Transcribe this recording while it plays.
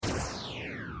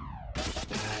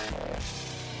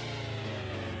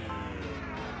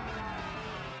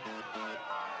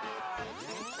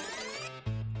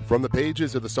From the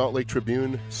pages of the Salt Lake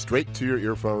Tribune, straight to your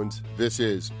earphones, this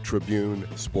is Tribune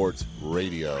Sports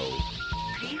Radio.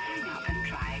 Please hang up and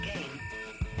try again.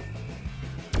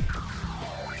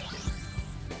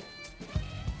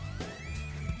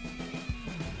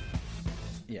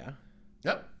 Yeah.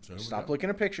 Yep. So Stop looking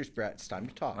at pictures, Brett. It's time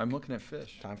to talk. I'm looking at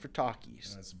fish. Time for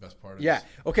talkies. That's the best part of Yeah. this.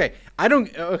 Okay. I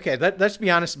don't. Okay. Let's be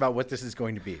honest about what this is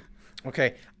going to be.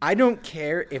 Okay. I don't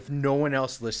care if no one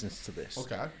else listens to this.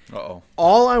 Okay. Uh-oh.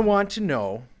 All I want to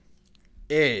know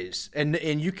is, and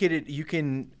you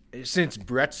can, since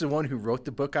Brett's the one who wrote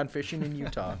the book on fishing in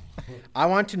Utah, I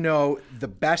want to know the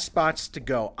best spots to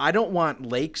go. I don't want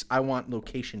lakes. I want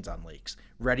locations on lakes.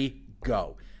 Ready?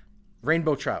 Go.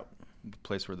 Rainbow trout. The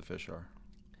place where the fish are.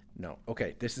 No.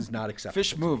 Okay. This is not acceptable.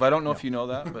 Fish move. I don't know if you know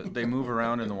that, but they move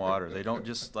around in the water. They don't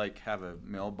just like have a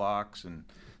mailbox and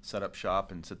set up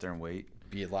shop and sit there and wait.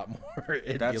 Be a lot more.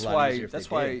 It'd That's be a lot why. easier if That's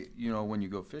they why did. when you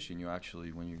go fishing,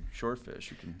 when you shore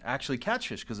fish, you can actually catch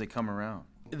fish because they come around.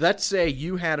 Let's say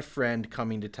you had a friend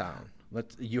coming to town.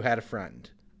 You had a friend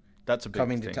That's a big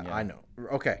coming thing. to town. Yeah. I know.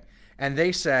 Okay. And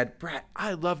they said, Brett,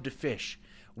 I love to fish.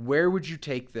 Where would you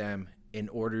take them in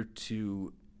order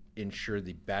to ensure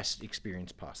the best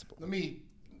experience possible? Let me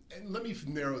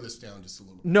narrow this down just a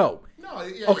little bit. No. No.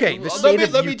 Yeah, Okay, yeah, the well, state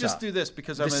of let me Utah. just do this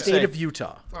because The I'm going to state say of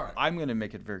Utah. all right. I'm going to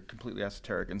make it very completely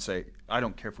esoteric and say I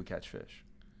don't care if we catch fish.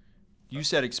 You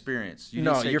said experience. You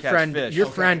No, didn't say your catch friend. fish. Your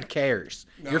friend cares.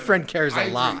 No, your no, friend cares I a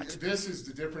agree. lot. This is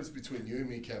the difference between you and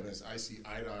me, Kevin. Is I see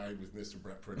eye to eye with Mr.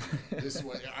 Brett Pritchard. This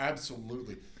way,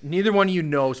 absolutely. Neither one of you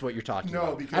knows what you're talking No,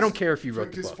 about. because I don't care if you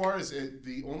wrote the As book. far as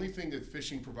the only thing that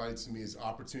fishing provides to me is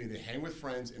opportunity to hang with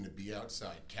friends and to be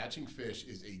outside. Catching fish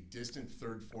is a distant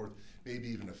third, fourth, maybe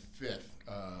even a fifth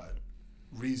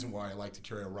reason why I like to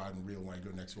carry a rod and reel when I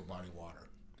go next to a body of water.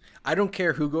 I don't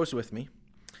care who goes with me.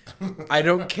 I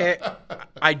don't care.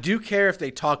 I do care if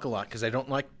they talk a lot because I don't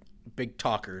like big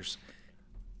talkers.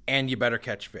 And you better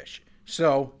catch fish.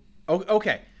 So,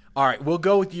 okay. All right. We'll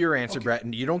go with your answer, Brett.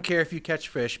 And you don't care if you catch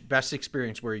fish. Best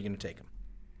experience, where are you going to take them?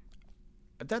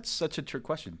 That's such a trick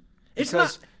question. It's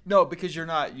Because- not. No, because you're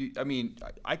not.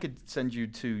 I could send you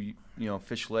to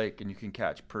Fish Lake and you can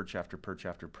catch perch after perch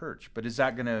after perch. But is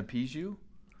that going to appease you?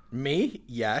 Me?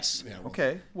 Yes. Yeah, well,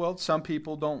 Okay. Well, some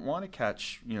people don't want to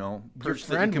catch perch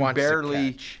that friend you can wants to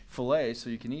barely catch. fillet, so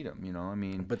you can eat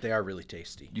them. But they are really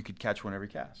tasty. You could catch one every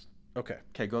cast. Okay.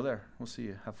 Okay, go there. We'll see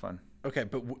you. Have fun. Okay.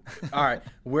 But, all right.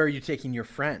 Where are you taking your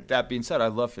friend? That being said, I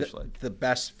love Fish Lake. The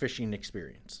best fishing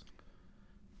experience.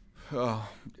 Oh,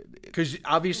 Because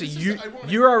obviously This is- you I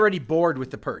wanna- you're already bored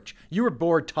with the perch. You were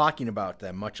bored talking about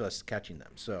them, much less catching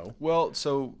them. So well,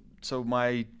 so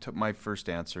my first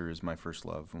answer is my first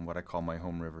love and what I call my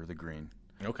home river, the Green,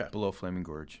 okay. below Flaming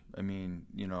Gorge.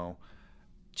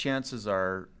 Chances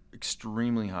are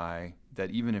extremely high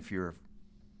that even if you're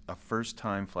a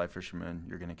first-time fly fisherman,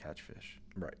 you're going to catch fish.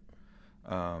 Right.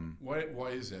 Why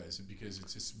is that? Is it because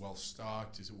it's just well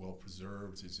stocked? Is it well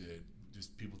preserved? Is it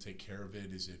just people take care of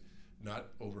it? Is it not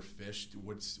overfished?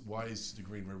 Why is the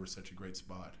Green River such a great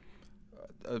spot?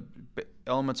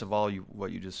 Elements of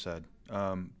what you just said.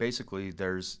 Basically,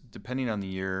 there's, depending on the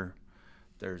year,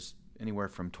 there's anywhere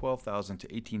from 12,000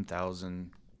 to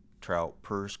 18,000 trout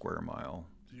per square mile,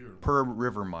 per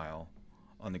river mile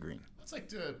on the Green. That's like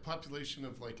the population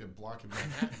of like a block of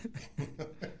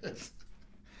Manhattan.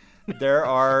 There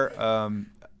are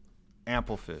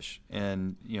ample fish,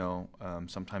 and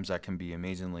sometimes that can be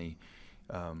amazingly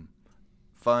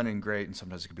fun and great, and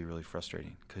sometimes it can be really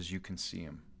frustrating because you can see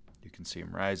them. You can see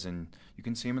them rise, and you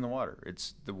can see them in the water.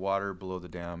 It's the water below the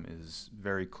dam is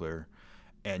very clear,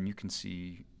 and you can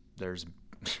see there's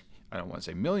I don't want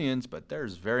to say millions, but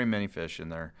there's very many fish in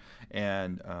there,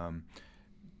 and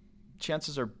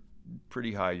chances are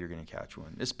pretty high you're going to catch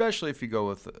one, especially if you go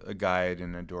with a guide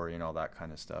and a dory and all that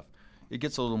kind of stuff. It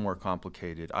gets a little more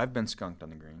complicated. I've been skunked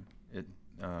on the Green,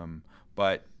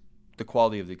 but the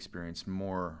quality of the experience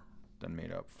more than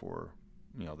made up for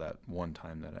that one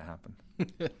time that it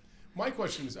happened. My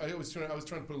question is, I was trying to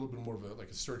put a little bit more of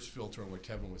a search filter on what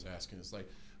Kevin was asking. It's like,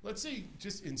 let's say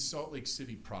just in Salt Lake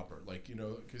City proper,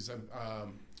 because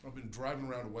I've been driving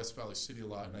around to West Valley City a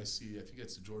lot, and I think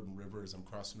it's the Jordan River as I'm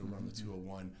crossing over on the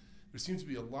 201. There seems to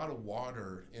be a lot of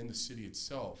water in the city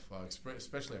itself,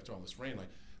 especially after all this rain. Like,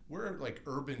 where are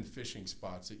urban fishing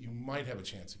spots that you might have a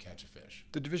chance to catch a fish?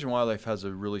 The Division of Wildlife has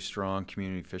a really strong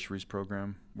community fisheries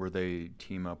program where they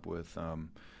team up with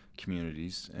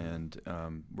communities and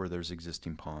where there's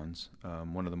existing ponds.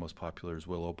 One of the most popular is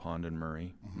Willow Pond in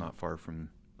Murray, not far from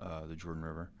the Jordan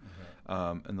River.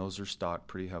 And those are stocked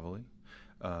pretty heavily.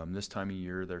 This time of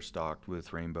year, they're stocked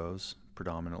with rainbows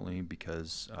predominantly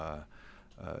because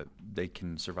they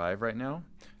can survive right now.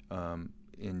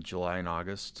 In July and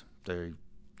August, they're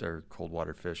cold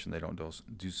water fish, and they don't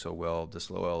do so well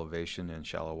this low elevation and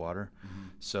shallow water.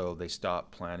 So they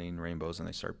stop planting rainbows and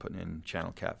they start putting in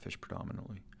channel catfish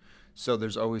predominantly. So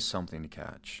there's always something to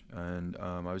catch. And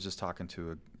I was just talking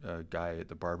to a guy at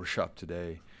the barber shop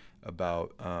today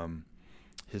about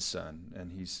his son,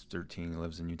 and he's 13,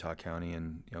 lives in Utah County,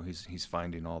 and he's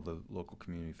finding all the local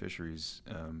community fisheries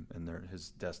and his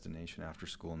destination after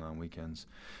school and on weekends.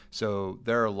 So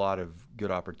there are a lot of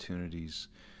good opportunities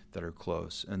that are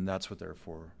close, and that's what they're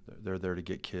for. They're there to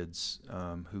get kids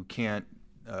who can't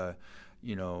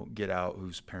get out,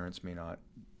 whose parents may not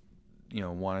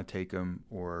want to take them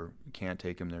or can't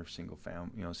take them. They're single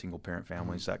parent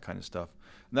families, that kind of stuff.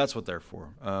 And that's what they're for.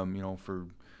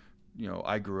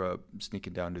 I grew up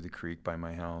sneaking down to the creek by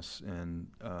my house and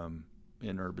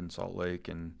in urban Salt Lake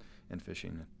and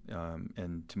fishing.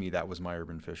 And to me, that was my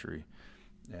urban fishery.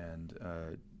 And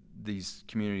these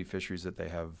community fisheries that they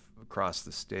have across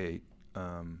the state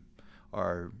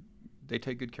they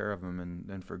take good care of them,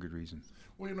 and for good reason.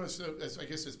 Well, so I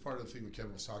guess that's part of the thing that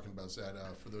Kevin was talking about is that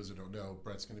for those that don't know,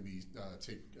 Brett's going to be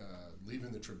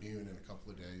leaving the Tribune in a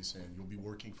couple of days, and you'll be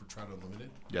working for Trout Unlimited.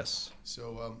 Yes.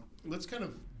 So let's kind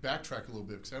of backtrack a little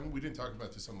bit, because we didn't talk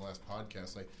about this on the last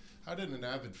podcast. Like, how did an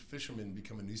avid fisherman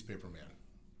become a newspaper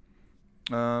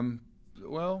man?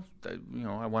 Well,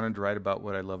 I wanted to write about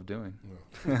what I love doing.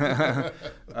 Yeah.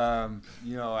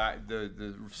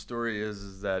 The story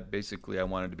is that basically I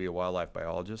wanted to be a wildlife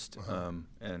biologist,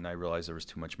 and I realized there was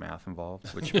too much math involved,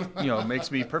 which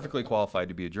makes me perfectly qualified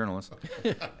to be a journalist.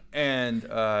 And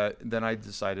then I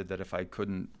decided that if I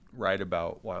couldn't write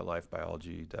about wildlife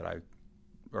biology,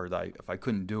 if I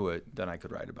couldn't do it, then I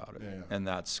could write about it. Yeah. And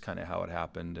that's kind of how it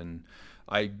happened. And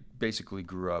I basically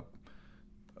grew up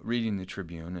reading the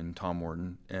Tribune and Tom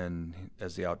Morton and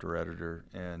as the outdoor editor,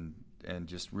 and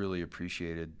just really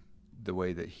appreciated the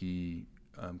way that he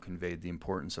conveyed the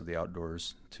importance of the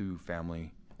outdoors to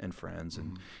family and friends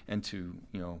and to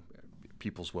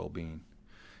people's well-being.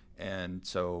 And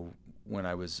so when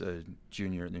I was a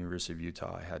junior at the University of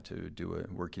Utah, I had to do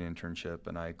a working internship,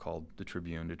 and I called the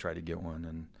Tribune to try to get one.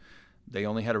 And they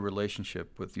only had a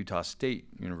relationship with Utah State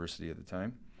University at the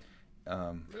time.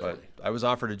 Really? But I was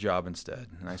offered a job instead,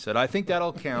 and I said, I think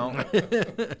that'll count.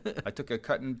 I took a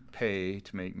cut in pay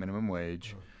to make minimum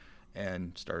wage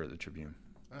and started the Tribune.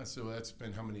 So that's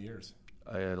been how many years?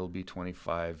 It'll be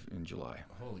 25 in July.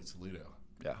 Holy Toledo.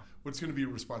 Yeah. What's going to be your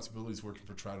responsibilities working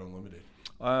for Trout Unlimited?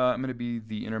 I'm going to be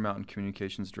the Intermountain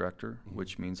Communications Director,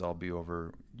 which means I'll be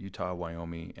over Utah,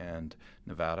 Wyoming, and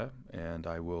Nevada, and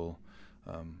I will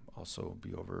also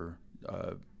be over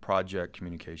project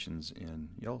communications in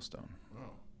Yellowstone.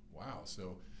 Oh, wow.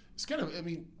 So it's kind of,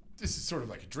 this is sort of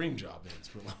like a dream job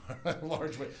in a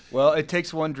large way. Well, it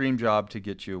takes one dream job to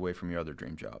get you away from your other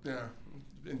dream job. Yeah,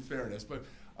 in fairness. But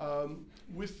as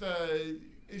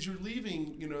you're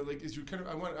leaving, as you kind of,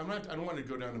 I don't want to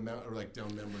go down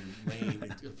down memory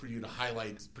lane for you to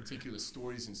highlight particular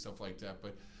stories and stuff like that.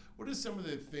 But what are some of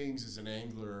the things as an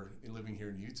angler living here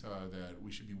in Utah that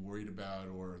we should be worried about,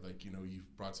 or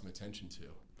you've brought some attention to?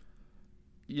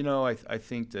 I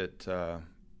think that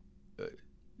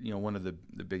one of the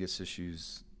biggest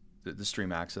issues, the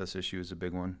stream access issue, is a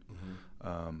big one,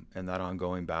 and that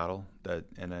ongoing battle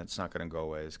and it's not going to go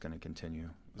away. It's going to continue.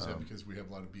 Is that because we have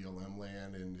a lot of BLM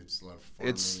land and it's a lot of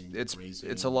farming, grazing?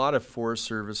 It's a lot of Forest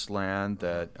Service land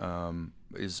that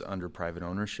is under private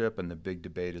ownership, and the big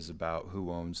debate is about who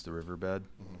owns the riverbed.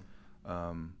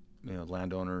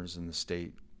 Landowners in the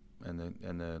state and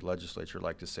the legislature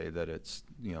like to say that it's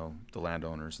the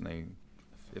landowners, and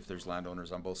if there's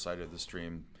landowners on both sides of the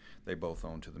stream, they both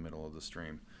own to the middle of the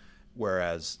stream.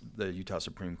 Whereas the Utah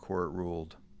Supreme Court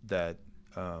ruled that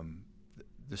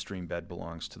the stream bed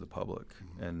belongs to the public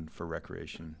and for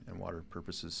recreation and water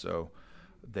purposes. So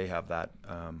they have that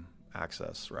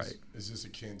access, right? Is this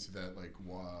akin to that,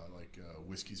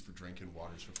 whiskey's for drinking,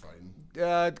 water's for fighting?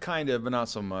 Kind of, but not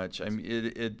so much.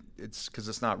 It's because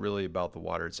it's not really about the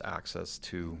water; it's access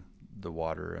to the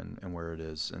water and where it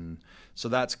is, and so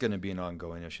that's going to be an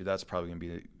ongoing issue. That's probably going to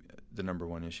be the number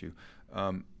one issue.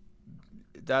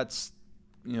 That's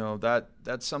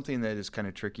something that is kind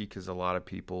of tricky because a lot of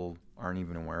people aren't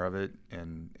even aware of it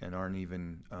and aren't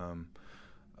even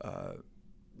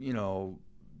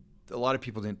a lot of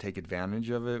people didn't take advantage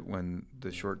of it when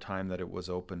the short time that it was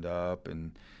opened up,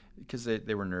 and because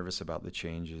they were nervous about the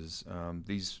changes.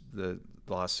 The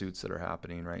lawsuits that are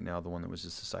happening right now, the one that was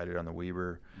just decided on the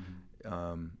Weber,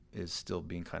 is still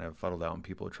being kind of fuddled out, and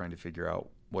people are trying to figure out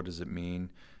what does it mean.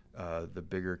 The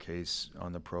bigger case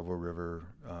on the Provo River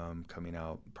coming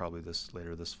out probably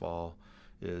later this fall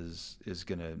is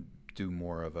going to do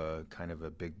more of a kind of a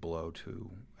big blow to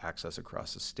access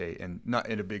across the state. And not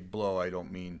in a big blow, I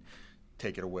don't mean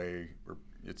take it away, or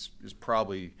it's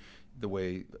probably the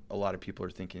way a lot of people are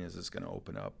thinking is it's going to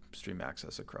open up stream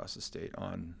access across the state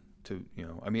on to,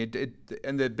 I mean,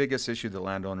 and the biggest issue that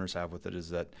landowners have with it is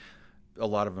that a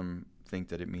lot of them think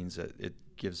that it means that it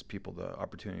gives people the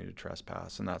opportunity to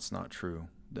trespass, and that's not true.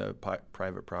 The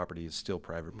private property is still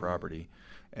private property,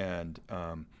 and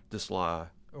this law,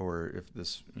 or if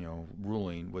this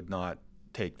ruling, would not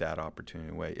take that opportunity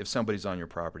away. If somebody's on your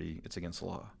property, it's against the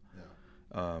law.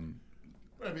 Yeah.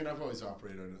 I mean, I've always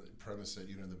operated on the premise that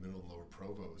in the middle of Lower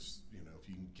Provost, if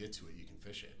you can get to it, you can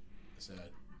fish it. Is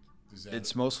that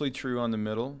it's mostly true on the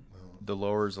middle. The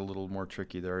lower is a little more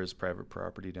tricky. There is private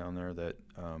property down there that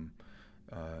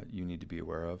you need to be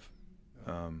aware of.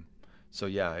 So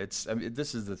yeah,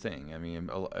 this is the thing. I mean,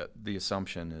 the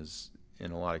assumption is,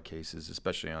 in a lot of cases,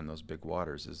 especially on those big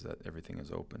waters, is that everything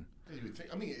is open. You would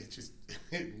think, I mean,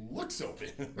 it looks open.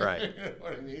 Right. You know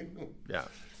what I mean? Yeah.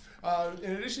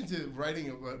 In addition to writing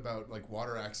about like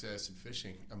water access and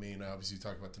fishing, I mean, obviously you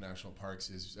talk about the national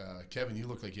parks. Kevin, you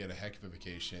look like you had a heck of a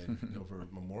vacation over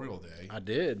Memorial Day. I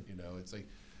did. It's like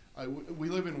we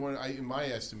live in in my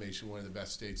estimation, one of the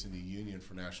best states in the union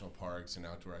for national parks and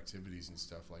outdoor activities and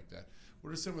stuff like that.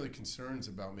 What are some of the concerns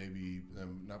about maybe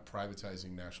them not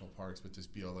privatizing national parks, but this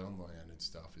BLM land and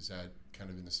stuff? Is that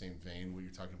kind of in the same vein when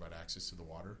you're talking about access to the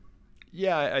water?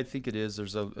 Yeah, I think it is.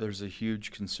 There's a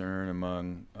huge concern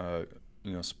among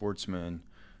sportsmen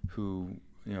who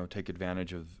take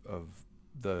advantage of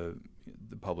the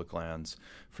public lands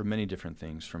for many different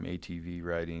things, from ATV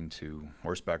riding to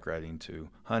horseback riding to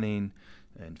hunting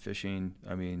and fishing.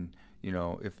 I mean,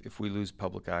 if we lose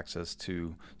public access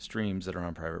to streams that are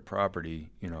on private property,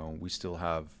 we still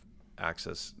have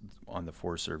access on the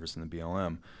Forest Service and the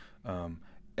BLM.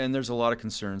 And there's a lot of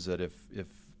concerns that if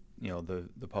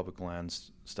the public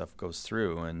lands stuff goes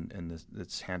through and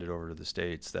it's handed over to the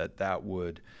states, that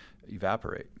would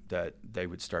evaporate, that they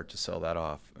would start to sell that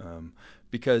off.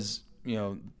 Because,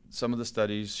 some of the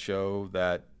studies show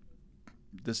that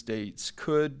the states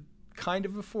could kind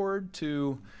of afford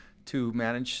to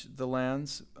manage the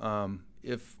lands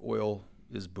if oil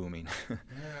is booming.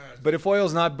 But if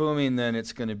oil's not booming, then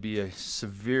it's going to be a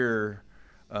severe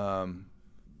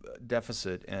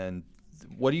deficit. And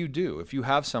what do you do if you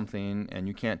have something and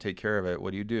you can't take care of it?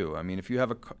 What do you do? I mean, if you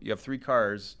have 3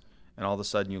 cars and all of a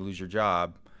sudden you lose your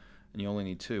job and you only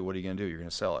need 2, what are you going to do? You're going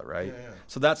to sell it, right? Yeah.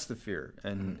 So that's the fear.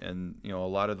 And a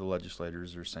lot of the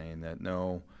legislators are saying that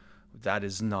no, that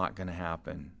is not going to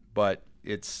happen. But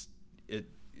it's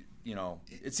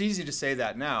easy to say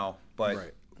that now, but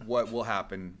Right. What will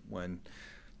happen when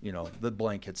the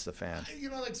blank hits the fan?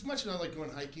 As much as I like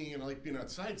going hiking and I like being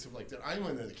outside and stuff like that, I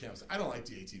went into the camps. I don't like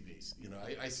the ATVs.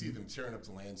 I see them tearing up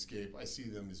the landscape. I see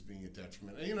them as being a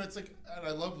detriment. And, it's like, and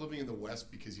I love living in the West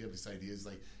because you have this idea is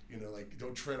like,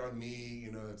 don't tread on me.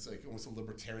 It's like almost a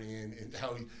libertarian and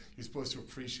how you're supposed to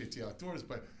appreciate the outdoors.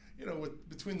 But,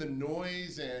 between the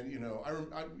noise and, you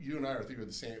and I are thinking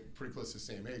pretty close to the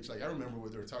same age. Like, I remember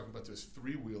when they were talking about those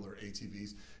 3-wheeler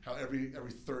ATVs, how every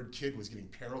third kid was getting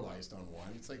paralyzed on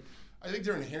one. It's like, I think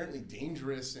they're inherently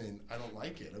dangerous, and I don't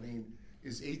like it. I mean,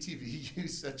 is ATV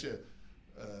use such a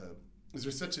is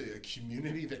there such a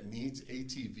community that needs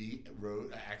ATV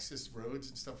access roads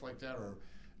and stuff like that, or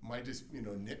am I just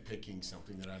nitpicking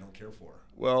something that I don't care for?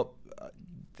 Well,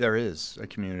 there is a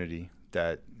community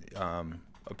that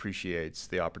appreciates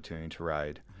the opportunity to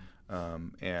ride,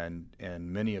 and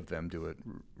many of them do it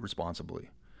responsibly.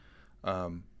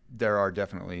 There are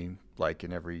definitely, like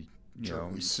in every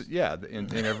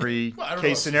in every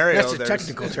case scenario. That's a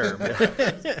technical term.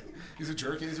 He's a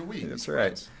jerk and he's a weed. That's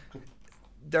right.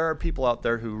 There are people out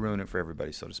there who ruin it for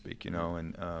everybody, so to speak,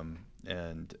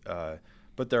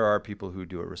 but there are people who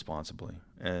do it responsibly,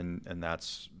 and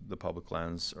that's the public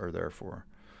lands are there for.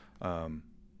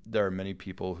 There are many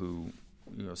people who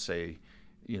say,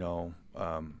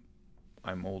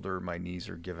 I'm older, my knees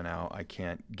are giving out, I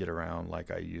can't get around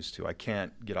like I used to, I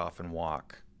can't get off and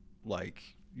walk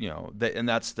like, and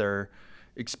that's their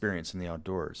experience in the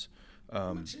outdoors.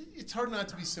 It's hard not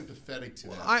to be sympathetic to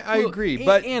that. I agree,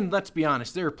 but and let's be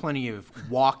honest, there are plenty of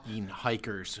walking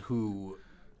hikers who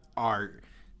are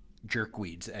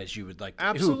jerkweeds, as you would like to.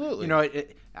 Absolutely.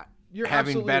 You're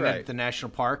having absolutely been right. at the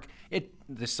national park,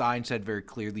 the sign said very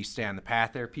clearly, "Stay on the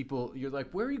path." There, people, you're like,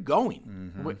 "Where are you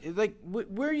going?"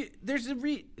 Mm-hmm. Where are you? There's a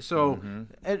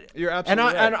You're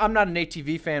absolutely right. I'm not an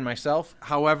ATV fan myself.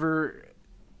 However,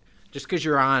 Just because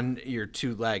you're on your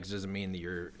two legs doesn't mean that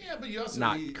you're Yeah, but you also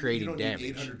not need, creating you don't damage.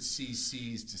 need 800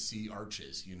 cc's to see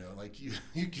arches. You know, like you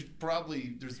could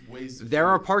probably there's ways. There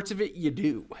are parts of it you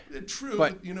do. True,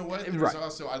 but- but you know what? There's right.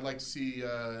 also I'd like to see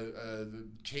the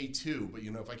K2, but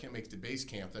you know if I can't make it to base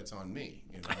camp, that's on me.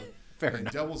 You know, Fair and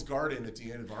enough. Devil's Garden at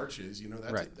the end of Arches, you know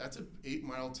Right. that's a 8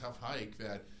 mile tough hike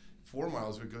that 4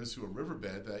 miles of it goes through a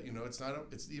riverbed that you know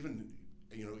it's even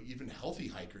healthy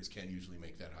hikers can't usually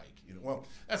make that hike. You know, well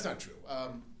that's not true.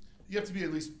 You have to be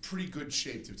at least pretty good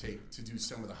shape to do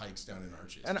some of the hikes down in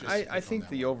Arches. And just to I pick on think that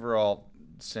the one. overall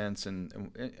sense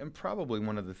and probably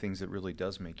one of the things that really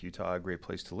does make Utah a great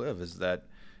place to live is that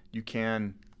you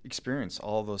can experience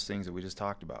all those things that we just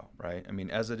talked about, right? I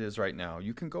mean, as it is right now,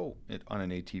 you can go on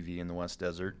an ATV in the West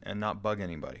Desert and not bug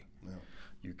anybody. No.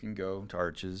 You can go to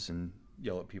Arches and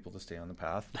yell at people to stay on the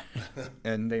path,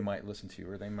 and they might listen to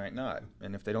you or they might not.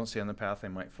 And if they don't stay on the path, they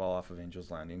might fall off of Angel's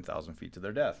Landing 1,000 feet to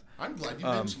their death. I'm glad you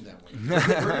mentioned that one. We're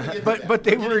gonna get to that. But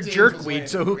they We'll were a get to Angel's jerkweed,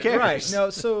 so Landing. who cares? Right. No,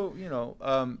 so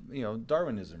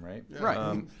Darwinism, right? Yeah.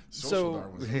 Right. Social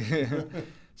Darwinism.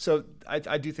 So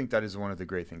I do think that is one of the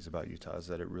great things about Utah is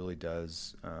that it really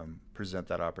does present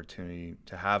that opportunity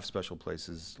to have special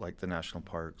places like the national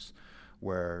parks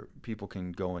where people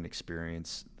can go and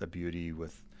experience the beauty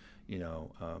with,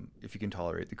 if you can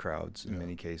tolerate the crowds in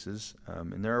many cases.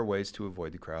 And there are ways to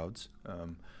avoid the crowds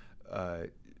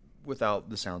without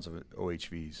the sounds of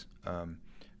OHVs.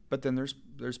 But then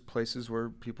there's places where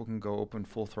people can go open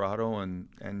full throttle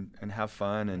and have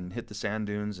fun and hit the sand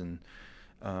dunes and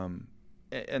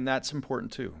that's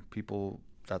important too.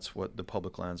 That's what the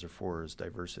public lands are for, is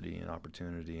diversity and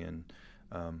opportunity, and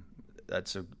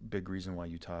that's a big reason why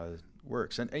Utah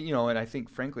works. And I think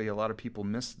frankly a lot of people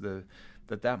miss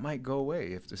that might go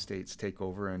away if the states take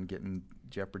over and get in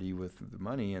jeopardy with the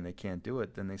money and they can't do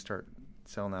it. Then they start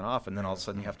selling that off, and then all of a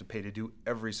sudden you have to pay to do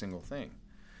every single thing.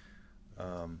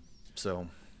 So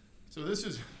this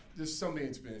is something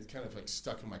that's been kind of like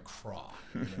stuck in my craw.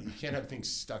 You can't have things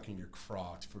stuck in your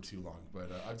craw for too long.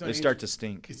 But I've done. They start to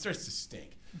stink. It starts to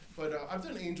stink. But I've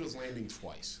done Angel's Landing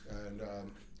twice, and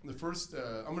the first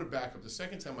I'm going to back up. The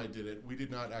second time I did it, we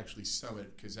did not actually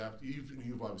summit because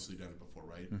you've obviously done it before,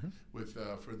 right? Mm-hmm. With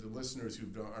for the listeners who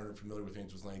aren't familiar with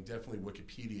Angel's Landing, definitely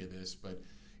Wikipedia this, but.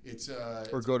 It's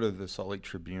or go to the Salt Lake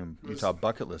Tribune Utah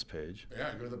bucket list page. Yeah,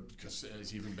 because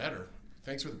it's even better.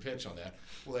 Thanks for the pitch on that.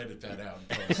 We'll edit that out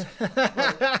in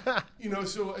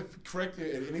post. So correct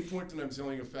me at any point that I'm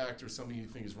telling a fact or something you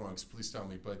think is wrong, so please tell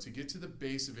me. But to get to the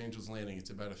base of Angel's Landing, it's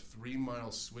about a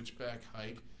 3-mile switchback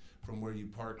hike from where you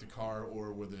park the car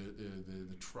or where the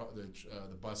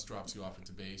bus drops you off at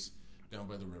the base down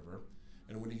by the river.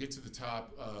 And when you get to the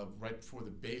top, right before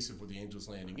the base of where the Angel's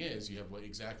Landing is, you have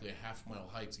exactly a half-mile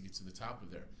hike to get to the top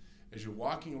of there. As you're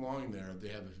walking along there, they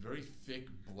have a very thick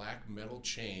black metal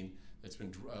chain that's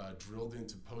been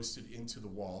posted into the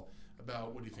wall.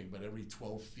 About, what do you think, about every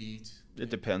 12 feet? It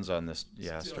depends on this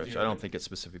stretch. I don't think it's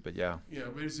specific, but yeah. Yeah,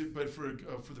 but for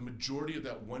the majority of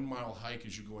that 1 mile hike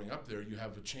as you're going up there, you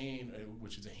have a chain,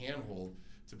 which is a handhold,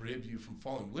 to prohibit you from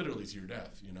falling literally to your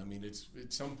death. It's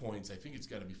at some points I think it's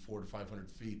got to be 400 to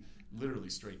 500 feet, literally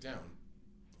straight down.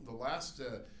 The last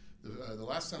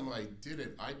time I did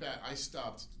it, I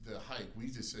stopped the hike. We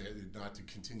decided not to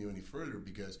continue any further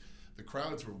because the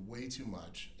crowds were way too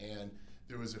much, and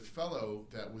there was a fellow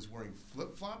that was wearing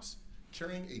flip-flops,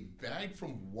 carrying a bag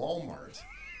from Walmart,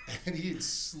 and he had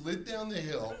slid down the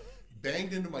hill,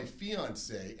 banged into my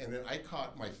fiance, and then I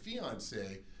caught my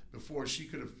fiance before she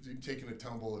could have taken a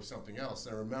tumble of something else.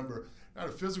 And I remember, not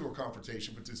a physical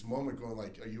confrontation, but this moment going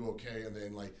like, are you okay? And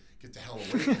then like, get the hell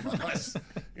away from us,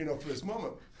 for this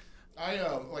moment.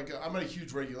 I'm not a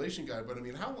huge regulation guy, but I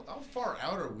mean, how far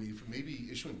out are we from maybe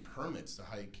issuing permits to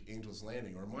hike Angel's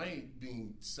Landing? Or am I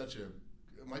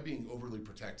being overly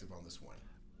protective on this one?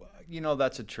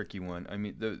 That's a tricky one. I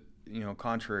mean,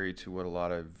 contrary to what a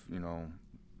lot of,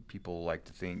 people like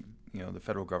to think, the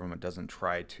federal government doesn't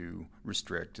try to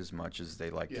restrict as much as they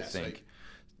like to think.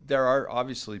 There are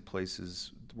obviously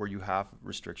places where you have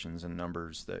restrictions and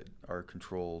numbers that are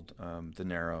controlled, the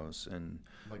Narrows and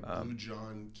like Blue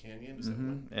John Canyon, is mm-hmm.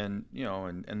 that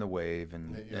one? And the Wave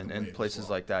and the Wave places well.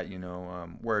 like that,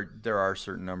 where there are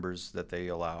certain numbers that they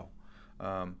allow.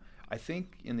 I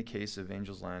think in the case of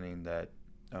Angel's Landing that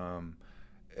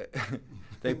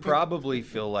they probably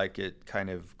feel like it kind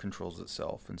of controls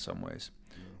itself in some ways.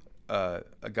 A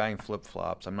guy in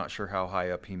flip-flops, I'm not sure how high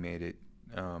up he made it.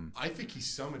 I think he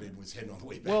summited, was heading on the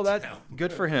way back Well, that's down.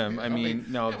 good for him. I mean,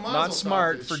 not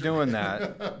smart for doing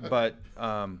that, but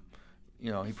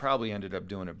he probably ended up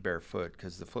doing it barefoot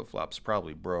because the flip-flops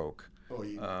probably broke. Oh,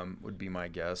 yeah. Would be my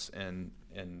guess, and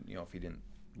if he didn't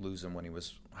lose him when he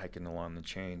was hiking along the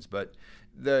chains. But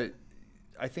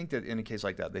I think that in a case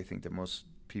like that, they think that most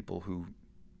people who,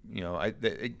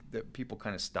 that people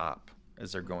kind of stop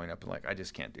as they're going up and like, I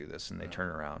just can't do this, and they turn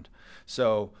around.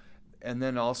 So, and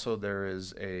then also there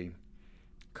is a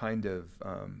kind of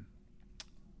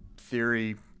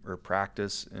theory or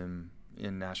practice in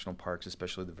national parks,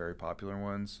 especially the very popular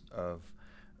ones, of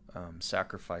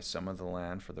sacrifice some of the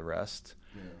land for the rest.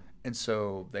 Yeah. And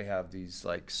so they have these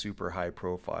like super high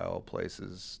profile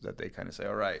places that they kind of say,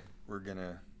 all right, we're going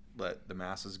to let the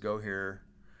masses go here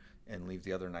and leave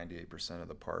the other 98% of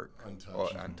the park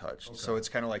untouched. Okay. So it's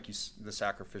kind of like the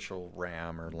sacrificial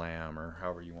ram or lamb or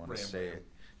however you want to say it.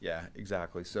 Yeah,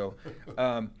 exactly. So,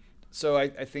 so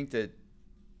I think that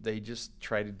they just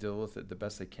try to deal with it the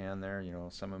best they can there.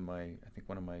 I think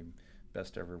one of my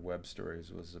best ever web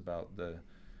stories was about the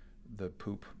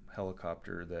poop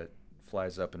helicopter that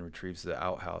flies up and retrieves the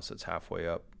outhouse that's halfway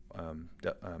up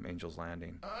Angel's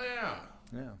Landing. Oh yeah.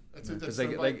 Yeah. Because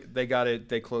they got it.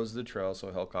 They closed the trail so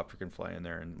a helicopter can fly in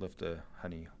there and lift a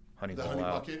honey hole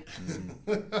out. Bucket.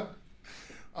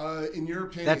 In your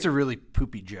opinion, That's a really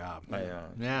poopy job.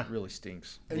 It really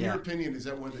stinks. In your opinion, is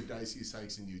that one of the diciest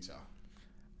hikes in Utah?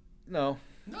 No,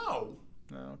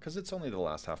 because it's only the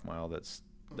last half mile that's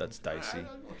dicey.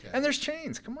 Okay. And there's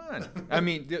chains. Come on. I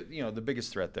mean, the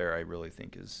biggest threat there, I really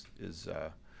think, is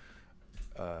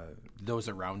Those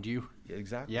around you.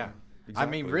 Exactly. Yeah. Exactly.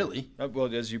 I mean, really.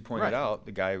 Well, as you pointed Right. out,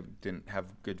 the guy didn't have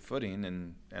good footing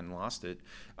and lost it.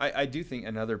 I do think,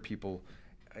 and other people,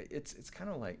 it's kind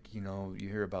of like, you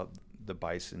hear about the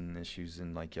bison issues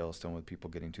in like Yellowstone with people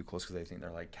getting too close because they think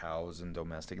they're like cows and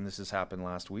domestic. And this has happened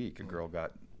last week. A girl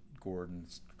got gored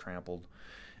and trampled.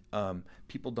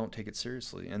 People don't take it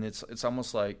seriously, and it's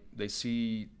almost like they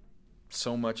see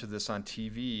so much of this on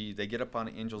TV. They get up on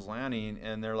Angel's Landing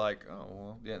and they're like, oh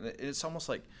well, yeah. It's almost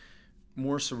like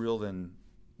more surreal than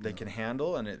they can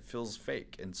handle, and it feels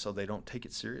fake, and so they don't take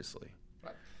it seriously.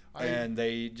 And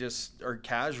they just are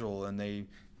casual, and they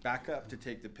back up to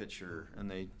take the picture, and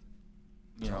they,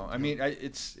 I mean,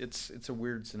 it's a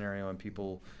weird scenario, and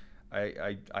people,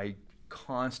 I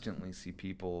constantly see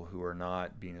people who are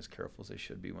not being as careful as they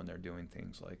should be when they're doing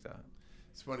things like that.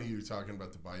 It's funny you were talking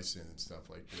about the bison and stuff.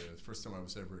 Like the first time I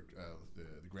was ever the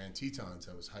Grand Tetons,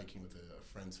 I was hiking with a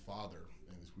friend's father,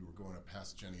 and we were going up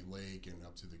past Jenny Lake and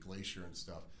up to the glacier and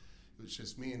stuff. It was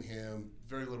just me and him,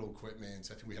 very little equipment.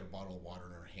 I think we had a bottle of water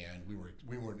in our hand. We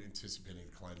weren't anticipating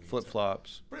climbing. Flip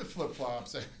flops. Flip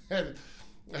flops. I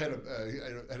had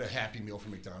a Happy Meal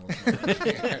from McDonald's.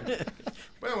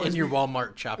 In your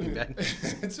Walmart shopping bag.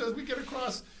 And so we get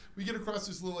across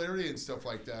this little area and stuff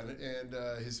like that. And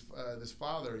this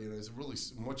father, is a really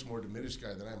much more diminished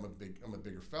guy than I am. I'm a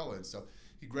bigger fella and stuff.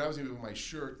 He grabs me with my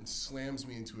shirt and slams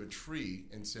me into a tree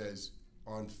and says,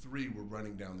 "On 3, we're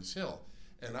running down this hill."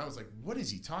 And I was like, what is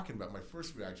he talking about? My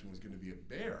first reaction was going to be a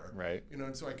bear. Right.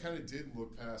 And so I kind of did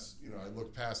look past, I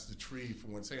looked past the tree for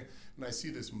 1 second, and I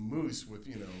see this moose with,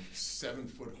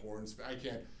 7-foot horns.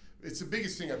 It's the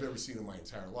biggest thing I've ever seen in my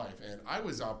entire life. And I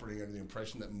was operating under the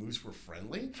impression that moose were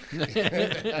friendly.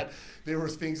 There were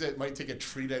things that might take a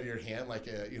treat out of your hand, like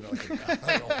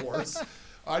a horse.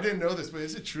 I didn't know this, but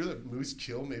is it true that moose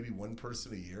kill maybe one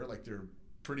person a year? Like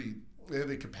they have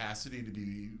the capacity to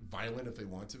be violent if they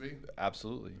want to be?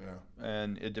 Absolutely. Yeah.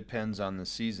 And it depends on the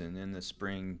season. In the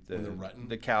spring,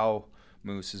 the cow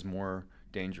moose is more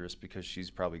dangerous because she's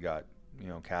probably got,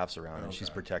 calves around and she's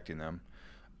protecting them.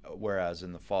 Whereas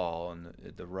in the fall and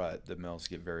the rut, the males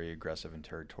get very aggressive and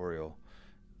territorial.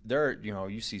 There,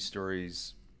 you see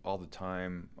stories all the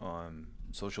time on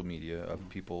social media of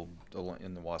people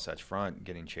in the Wasatch Front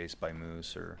getting chased by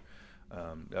moose, or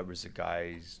there was a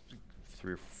guy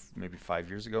 3 or maybe 5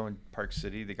 years ago in Park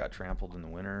City. They got trampled in the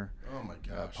winter. Oh my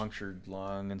gosh! Punctured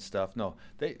lung and stuff. No,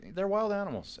 they're wild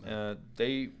animals.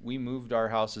 We moved our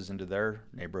houses into their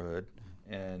neighborhood,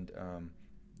 and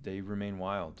they remain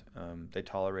wild. They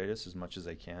tolerate us as much as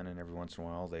they can, and every once in a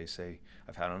while they say,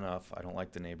 "I've had enough. I don't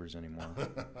like the neighbors anymore.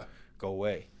 Go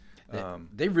away."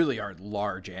 They really are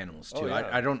large animals too. Oh, yeah.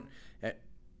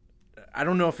 I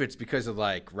don't know if it's because of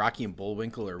like Rocky and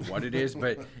Bullwinkle or what it is,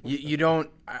 but you don't.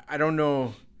 I don't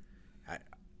know.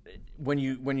 When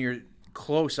you're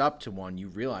close up to one, you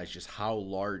realize just how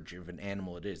large of an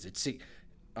animal it is.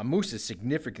 A moose is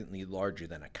significantly larger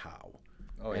than a cow.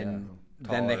 Oh, and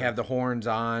yeah. then they have the horns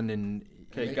on, and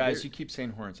Okay, guys, you keep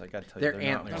saying horns. I got to tell you, They're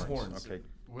not antlers. Horns. Okay,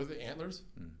 Were the antlers?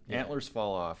 antlers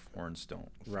fall off, horns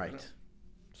don't. right.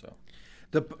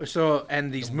 So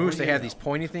And these moose, they have these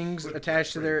pointy things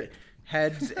attached to their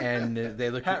heads, and they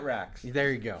look hat racks.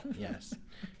 There you go. Yes.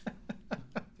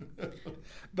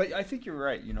 But I think you're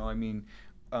right. I mean,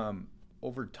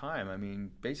 over time, I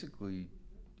mean, basically,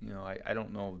 I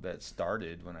don't know if that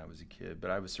started when I was a kid,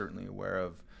 but I was certainly aware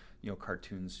of,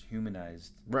 cartoons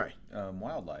humanized Right.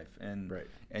 Wildlife, and Right.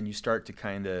 and you start to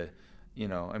kind of,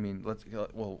 I mean,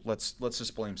 let's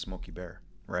just blame Smokey Bear,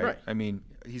 right? Right. I mean,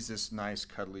 he's this nice,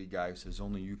 cuddly guy who says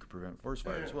only you could prevent forest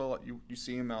fires. Yeah. Well, you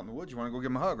see him out in the woods, you want to go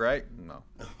give him a hug, right? No,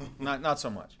 not so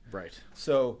much. Right.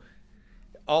 So,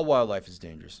 all wildlife is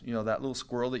dangerous. That little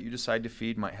squirrel that you decide to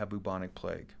feed might have bubonic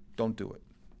plague. Don't do it.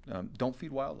 Don't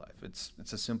feed wildlife. It's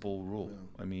a simple rule.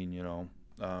 Yeah. I mean,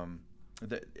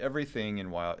 everything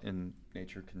in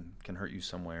nature can hurt you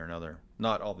some way or another.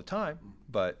 Not all the time,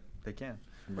 but they can.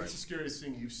 What's the scariest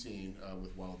thing you've seen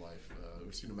with wildlife?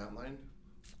 Ever seen a mountain lion?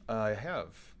 I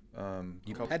have.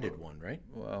 You petted one, right?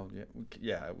 Well,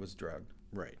 yeah, it was drugged.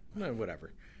 Right. No,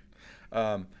 whatever.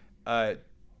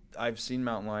 I've seen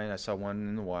mountain lion. I saw one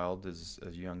in the wild as a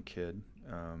young kid,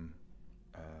 and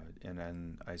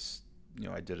then I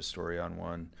did a story on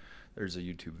one. There's a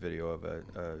YouTube video of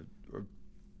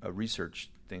a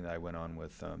research thing that I went on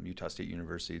with Utah State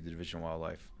University, the Division of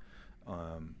Wildlife,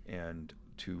 and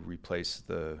to replace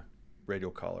the radio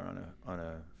collar on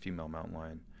a female mountain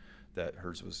lion, that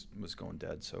hers was going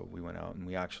dead. So we went out and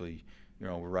we actually,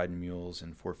 we're riding mules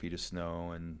in 4 feet of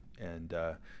snow, and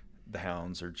the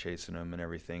hounds are chasing them and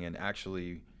everything. And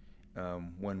actually,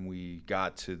 when we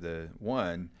got to the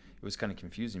one, it was kind of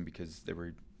confusing because they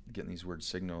were getting these weird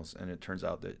signals, and it turns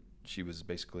out that she was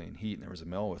basically in heat and there was a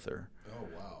male with her. Oh,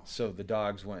 wow. So the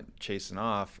dogs went chasing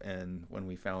off, and when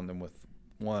we found them with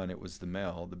one, it was the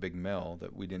male, the big male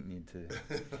that we didn't need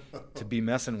to be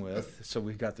messing with. So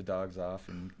we got the dogs off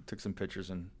and took some pictures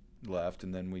and left,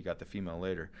 and then we got the female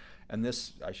later. And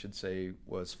this, I should say,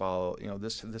 was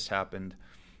this happened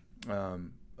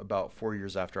about 4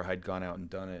 years after I had gone out and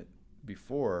done it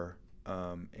before,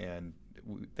 and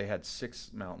they had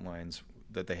 6 mountain lions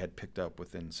that they had picked up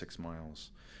within 6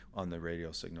 miles on the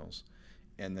radio signals.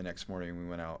 And the next morning we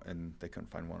went out and they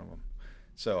couldn't find one of them.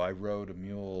 So I rode a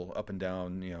mule up and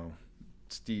down,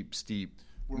 steep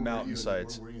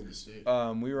mountainsides. Where were you in the state?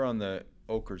 We were on the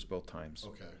Oakers both times.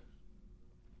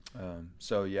 Okay.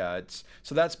 So yeah,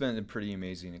 that's been a pretty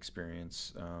amazing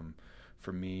experience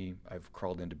for me. I've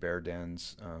crawled into bear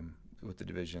dens with the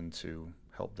division to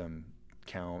help them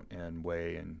count and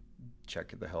weigh and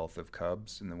check the health of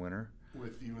cubs in the winter.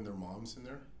 With you and their moms in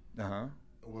there? Uh-huh.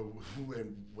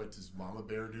 What does Mama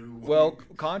Bear do? Well,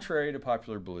 contrary to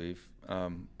popular belief,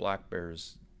 black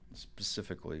bears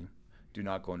specifically do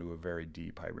not go into a very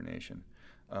deep hibernation.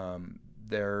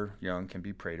 Their young can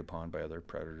be preyed upon by other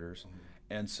predators,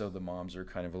 and so the moms are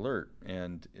kind of alert.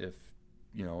 And if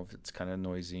it's kind of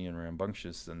noisy and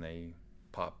rambunctious, then they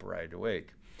pop right awake.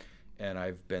 And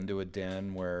I've been to a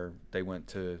den where they went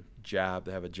to jab.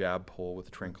 They have a jab pole with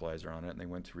a tranquilizer on it, and they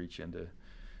went to reach in to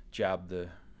jab the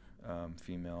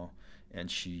female, and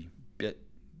she bit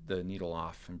the needle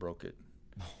off and broke it.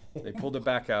 They pulled it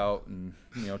back out and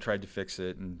tried to fix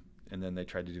it, and then they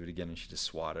tried to do it again, and she just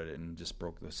swatted it and just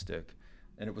broke the stick.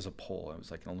 And it was a pole. It was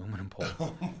like an aluminum pole.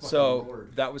 Oh, so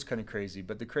Lord. that was kind of crazy.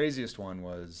 But the craziest one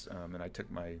was, and I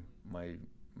took my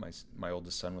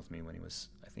oldest son with me when he was,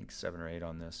 I think, 7 or 8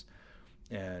 on this,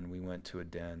 and we went to a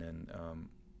den, and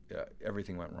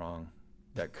everything went wrong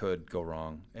that could go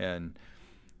wrong. And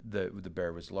the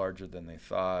bear was larger than they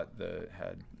thought.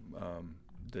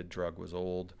 The drug was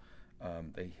old.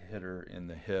 They hit her in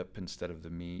the hip instead of the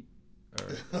meat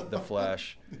or the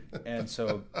flesh, and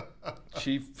so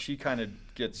she kind of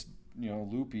gets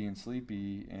loopy and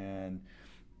sleepy, and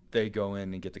they go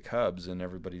in and get the cubs, and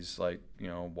everybody's like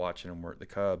watching them work the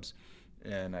cubs.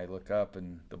 And I look up,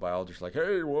 and the biologist's like,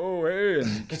 "Hey, whoa, hey!" And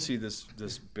you can see this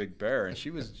big bear, and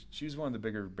she was one of the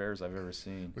bigger bears I've ever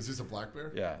seen. Was this a black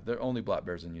bear? Yeah, they're only black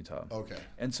bears in Utah. Okay.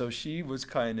 And so she was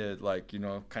kind of like,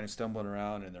 kind of stumbling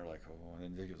around, and they're like, oh,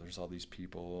 and then there's all these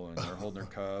people, and they're holding their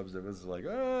cubs. It was like,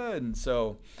 and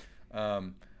so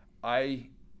I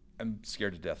am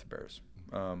scared to death of bears.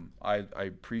 I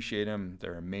appreciate them.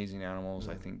 They're amazing animals.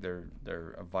 I think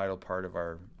they're a vital part of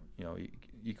our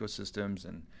ecosystems,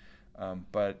 and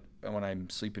but when I'm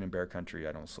sleeping in bear country,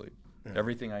 I don't sleep. Yeah.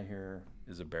 Everything I hear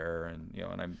is a bear, and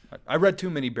and I read too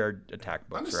many bear attack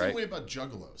books. I'm the same way about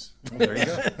juggalos. Well, there you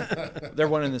go. They're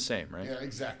one and the same, right? Yeah,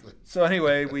 exactly. So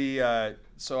anyway, we're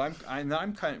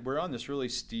on this really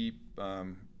steep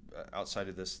outside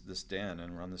of this den,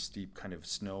 and we're on this steep kind of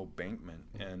snow bankment,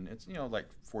 and it's like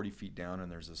 40 feet down,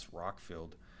 and there's this rock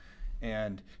field,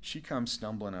 and she comes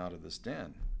stumbling out of this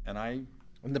den, and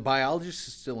the biologist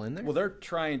is still in there? Well, they're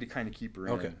trying to kind of keep her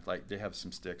in. Okay. Like they have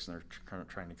some sticks, and they're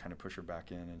trying to kind of push her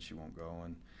back in, and she won't go.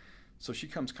 And so she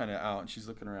comes kind of out, and she's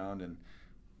looking around, and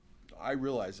I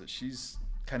realize that she's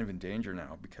kind of in danger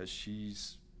now because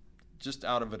she's just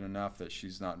out of it enough that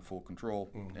she's not in full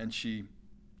control, and she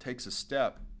takes a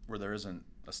step where there isn't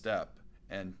a step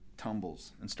and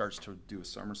tumbles and starts to do a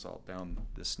somersault down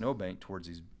this snowbank towards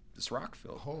this rock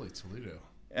field. Holy Toledo!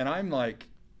 And I'm like,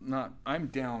 I'm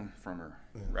down from her,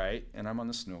 right? And I'm on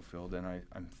the snowfield,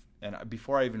 and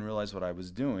before I even realized what I was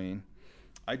doing,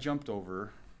 I jumped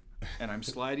over, and I'm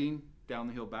sliding down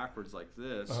the hill backwards like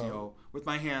this, with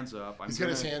my hands up. He's got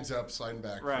his hands up, sliding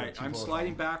back. Right. I'm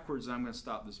sliding backwards, and I'm going to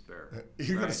stop this bear.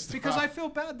 You're going to stop. Because I feel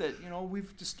bad that,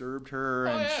 we've disturbed her,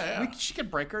 and she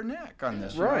could break her neck on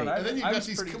this. Right. And then you've got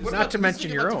these... Not to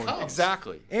mention your own.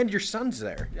 Exactly. And your son's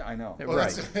there. Yeah, I know. Well,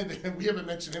 right. We haven't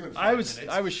mentioned him in 5 minutes.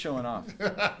 I was showing off.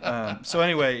 So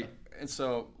anyway, and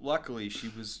so luckily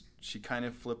she kind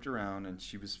of flipped around, and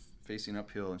she was facing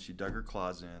uphill, and she dug her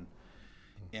claws in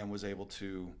and was able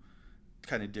to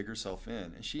kind of dig herself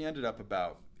in, and she ended up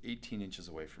about 18 inches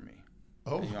away from me.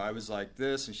 And, I was like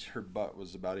this, and her butt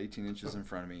was about 18 inches in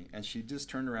front of me, and she just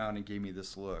turned around and gave me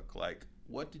this look like,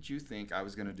 what did you think I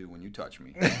was going to do when you touched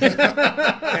me? And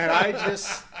I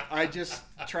just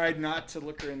tried not to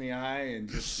look her in the eye, and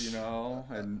just,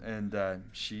 and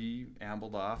she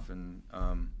ambled off, and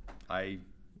I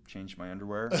changed my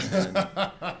underwear, and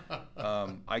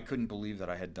I couldn't believe that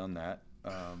I had done that.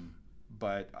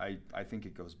 But I think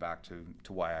it goes back to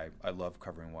why I love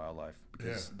covering wildlife,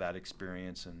 because that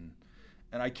experience, and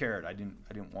I cared. I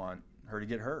didn't want her to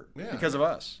get hurt because of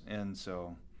us, and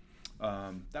so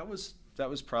that was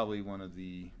probably one of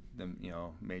the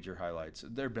major highlights.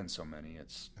 There have been so many.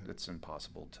 It's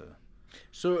impossible to.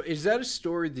 So is that a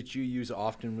story that you use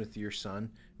often with your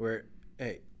son, where,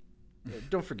 hey,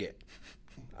 don't forget,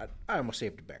 I almost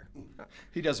saved a bear.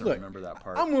 He doesn't remember that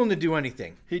part. I'm willing to do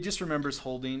anything. He just remembers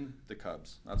holding the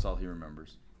cubs. That's all he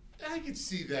remembers. I could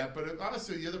see that, but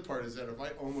honestly, the other part is that if I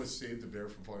almost saved a bear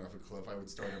from falling off a cliff, I would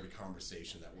start every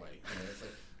conversation that way. It's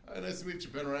like, nice to meet you,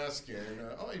 Ben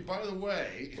Raskin. By the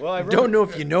way... Well, I don't know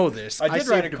if you know this. I did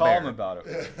write a column about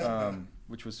it,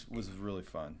 which was really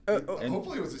fun.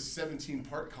 Hopefully it was a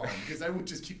 17-part column, because I would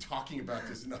just keep talking about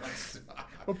this nonstop.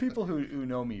 Well, people who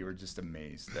know me were just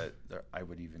amazed that I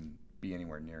would even be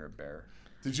anywhere near a bear.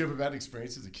 Did you have a bad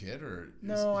experience as a kid, or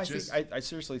no? I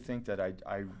seriously think that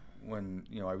I when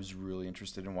I was really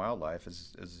interested in wildlife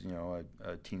as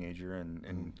a teenager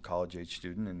and college age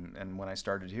student, and when I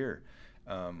started here,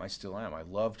 I still am. I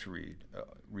love to read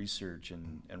research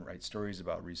and write stories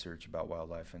about research about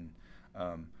wildlife, and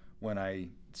when I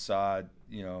saw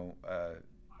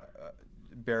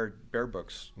bear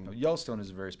books, Yellowstone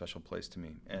is a very special place to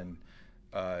me, and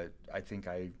I think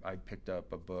I picked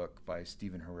up a book by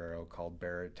Stephen Herrero called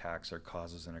Bear Attacks Are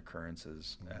Causes and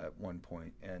Occurrences at one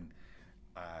point, and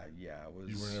it was...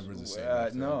 You were never the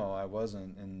same? No, I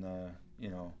wasn't, and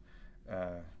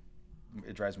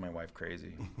it drives my wife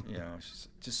crazy. She's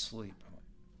just sleep. I'm like,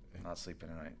 I'm not sleeping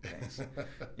tonight, thanks.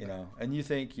 And you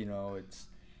think, it's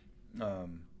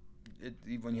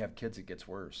when you have kids, it gets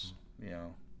worse.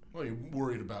 Well, you're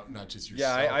worried about not just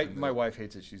yourself. Yeah, my wife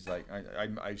hates it. She's like,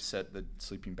 I set the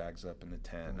sleeping bags up in the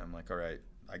tent. I'm like, all right,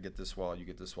 I get this wall, you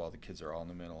get this wall. The kids are all in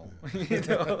the middle.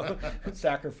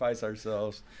 Sacrifice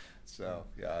ourselves. So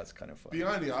yeah, it's kind of fun.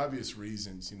 Beyond the obvious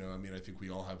reasons, I think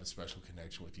we all have a special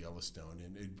connection with Yellowstone,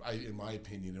 and in my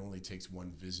opinion, it only takes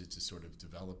one visit to sort of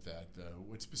develop that.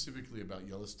 What specifically about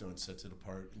Yellowstone sets it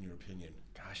apart, in your opinion?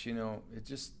 Gosh, it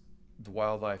just, the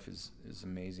wildlife is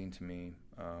amazing to me,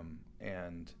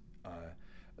 and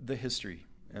the history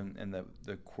and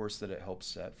the course that it helps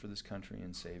set for this country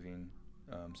in saving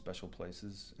special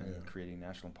places and creating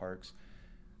national parks.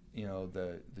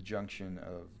 The junction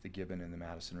of the Gibbon and the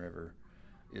Madison River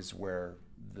is where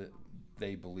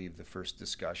they believe the first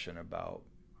discussion about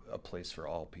a place for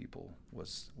all people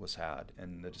was had,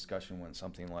 and the discussion went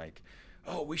something like,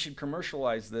 oh, we should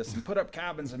commercialize this and put up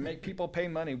cabins and make people pay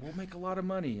money. We'll make a lot of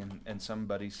money. And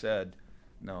somebody said,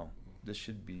 no, this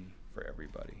should be for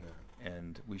everybody. Yeah.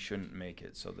 And we shouldn't make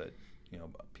it so that,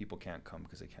 people can't come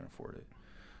because they can't afford it.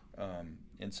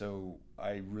 And so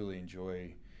I really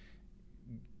enjoy,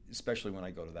 especially when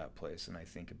I go to that place and I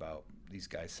think about these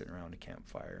guys sitting around a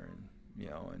campfire and,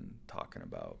 and talking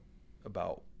about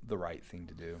the right thing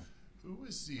to do. Who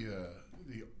was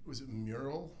was it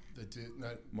Mural that did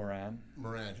not Moran?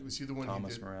 Was he the one?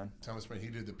 Thomas Moran. Thomas Moran. He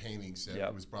did the paintings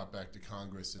that was brought back to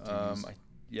Congress.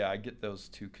 I get those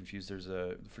two confused. There's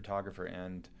a photographer,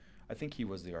 and I think he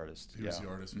was the artist. He was the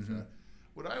artist. Mm-hmm.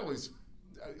 What I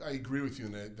agree with you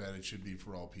in that it should be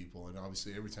for all people, and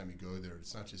obviously every time you go there,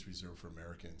 it's not just reserved for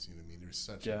Americans. There's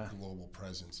such a global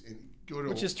presence. And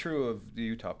which is true of the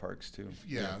Utah parks too.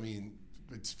 Yeah,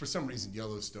 but for some reason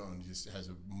Yellowstone just has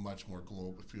a much more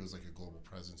global. It feels like a global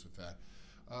presence with that.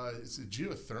 It's a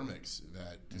geothermics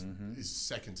that is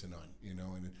second to none.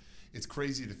 And it's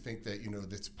crazy to think that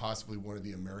that's possibly one of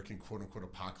the American quote unquote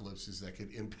apocalypses that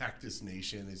could impact this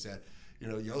nation. Is that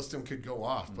Yellowstone could go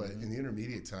off, but in the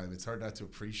intermediate time, it's hard not to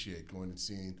appreciate going and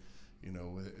seeing.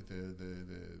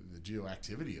 The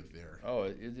geoactivity of there. Oh,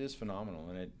 it is phenomenal,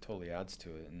 and it totally adds to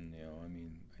it. And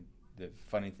the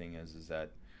funny thing is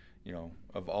that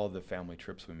of all the family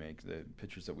trips we make, the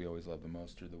pictures that we always love the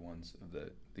most are the ones of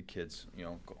the kids,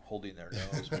 holding their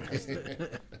nose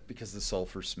because the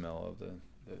sulfur smell of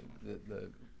the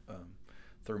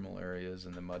thermal areas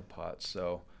and the mud pots.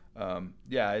 So.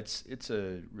 It's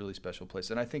a really special place,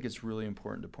 and I think it's really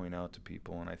important to point out to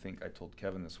people, and I think I told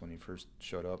Kevin this when he first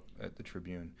showed up at the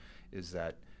Tribune, is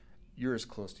that you're as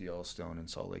close to Yellowstone and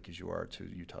Salt Lake as you are to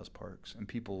Utah's parks, and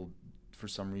people for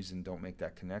some reason don't make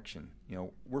that connection.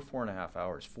 We're 4.5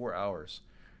 hours, 4 hours,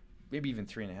 maybe even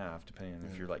 3.5, depending on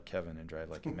if you're like Kevin and drive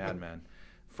like a madman,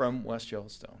 from West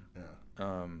Yellowstone.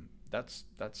 Yeah.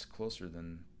 That's closer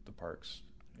than the parks.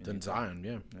 Than Zion,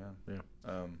 yeah.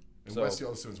 And West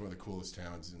Yellowstone is one of the coolest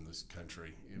towns in this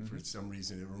country. For some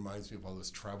reason, it reminds me of all those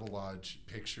Travelodge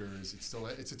pictures. It's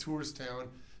a tourist town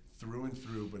through and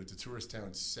through, but it's a tourist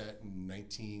town set in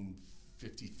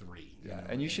 1953.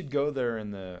 And you should go there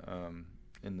in the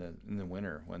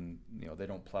winter when they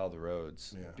don't plow the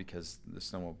roads because the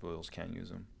snowmobiles can't use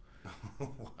them.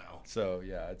 Wow. So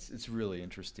it's really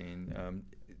interesting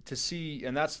to see,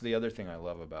 and that's the other thing I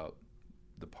love about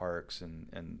the parks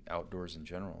and outdoors in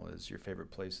general is your favorite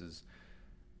places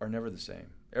are never the same.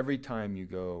 Every time you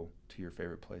go to your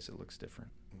favorite place, it looks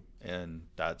different, and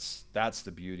that's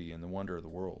the beauty and the wonder of the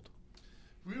world.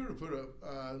 If we were to put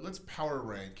let's power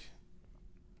rank.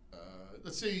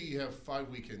 Let's say you have 5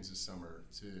 weekends this summer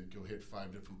to go hit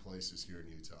 5 different places here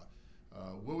in Utah.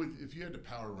 If you had to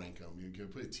power rank them? You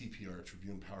could put a TPR,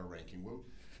 Tribune Power Ranking.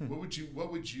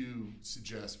 What would you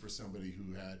suggest for somebody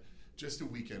who had just a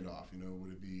weekend off?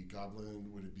 Would it be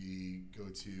Goblin? Would it be go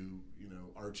to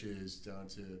Arches down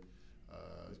to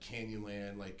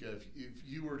Canyonland? Like if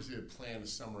you were to plan a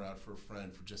summer out for a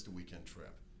friend for just a weekend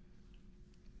trip.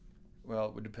 Well,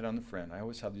 it would depend on the friend. I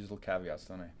always have these little caveats,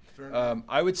 don't I? Fair enough.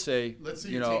 I would say, let's say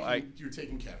you're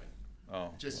taking Kevin.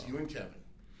 Oh, just you and Kevin.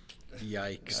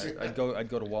 Yikes! I'd go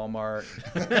to Walmart,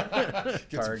 Get Target,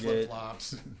 some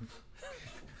flip-flops.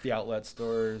 the outlet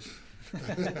stores.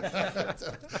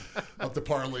 Up the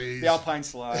Parleys. The Alpine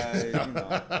Slide.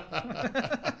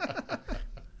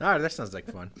 All right, that sounds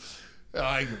like fun.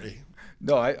 I agree.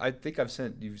 No, I think I've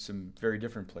sent you some very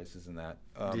different places than that.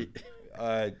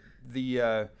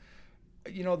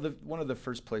 One of the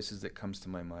first places that comes to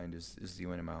my mind is the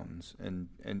Uinta Mountains, and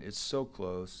it's so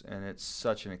close, and it's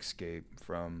such an escape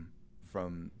from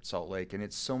Salt Lake, and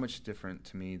it's so much different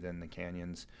to me than the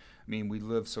canyons. I mean, we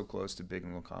live so close to Big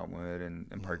and Little Cottonwood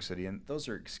and Park City, and those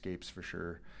are escapes for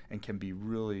sure, and can be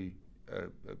really a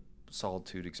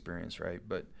solitude experience, right?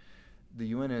 But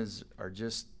the Uintas are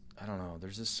just, I don't know,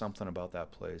 there's just something about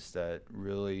that place that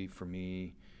really, for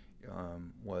me,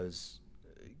 was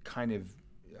kind of,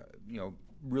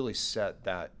 really set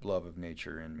that love of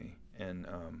nature in me. And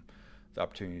the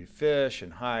opportunity to fish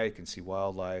and hike and see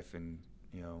wildlife and,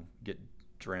 get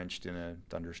drenched in a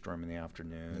thunderstorm in the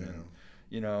afternoon. Yeah. And,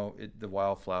 the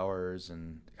wildflowers,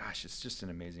 and gosh, it's just an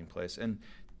amazing place. And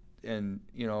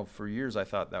for years I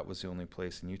thought that was the only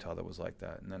place in Utah that was like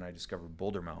that. And then I discovered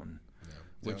Boulder Mountain,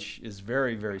 which is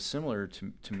very, very similar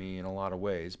to me in a lot of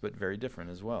ways, but very different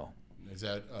as well. Is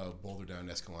that Boulder down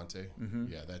Escalante? Mm-hmm.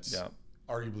 Yeah, that's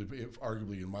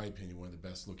arguably, in my opinion, one of the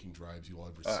best looking drives you'll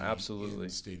ever see absolutely. in the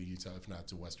state of Utah, if not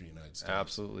the western United States.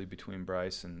 Absolutely, between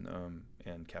Bryce and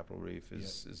Capitol Reef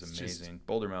is amazing.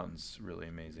 Boulder Mountain's really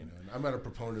amazing. And I'm not a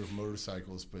proponent of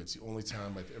motorcycles, but it's the only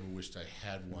time I've ever wished I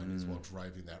had one is while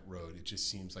driving that road. It just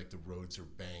seems like the roads are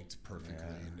banked perfectly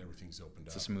and everything's opened up.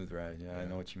 It's a smooth ride. Yeah, I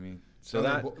know what you mean.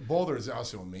 So Boulder is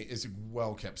also amazing. It's a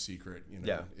well kept secret.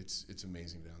 It's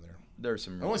amazing down there. There's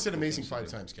some. I only said amazing 5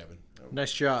 times, Kevin.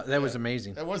 Nice job. That was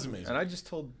amazing. That was amazing. And I just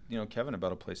told Kevin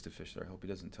about a place to fish there. I hope he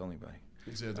doesn't tell anybody.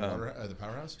 Is it the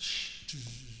powerhouse?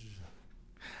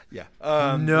 Yeah.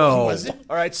 No. Was it?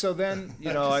 All right. So then,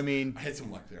 I mean, I had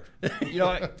some luck there.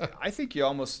 I think you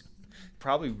almost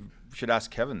probably should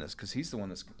ask Kevin this, because he's the one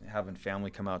that's having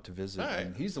family come out to visit, right.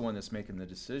 and he's the one that's making the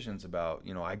decisions about,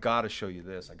 I got to show you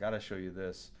this, I got to show you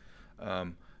this.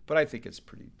 But I think it's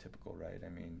pretty typical, right? I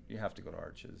mean, you have to go to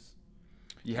Arches.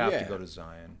 You have to go to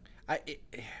Zion.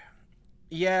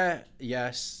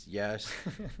 Yes.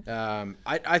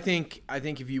 I think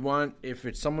if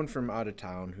it's someone from out of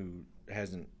town who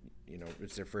hasn't,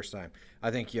 it's their first time.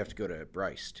 I think you have to go to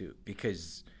Bryce too,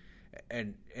 because,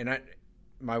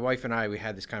 my wife and I, we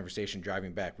had this conversation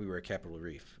driving back. We were at Capitol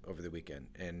Reef over the weekend,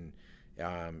 and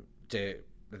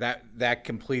that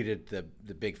completed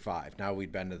the big 5. Now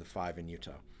we'd been to the 5 in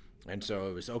Utah, and so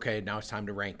it was okay. Now it's time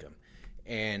to rank them.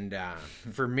 And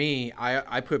for me,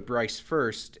 I put Bryce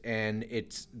first, and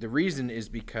the reason is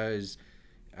because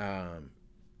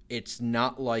it's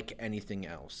not like anything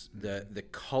else. The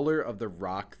color of the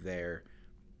rock there,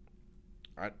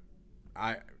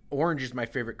 orange is my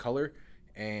favorite color,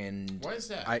 and Why is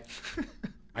that?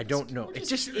 I don't know. It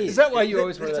just is. Is that why you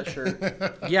always wear that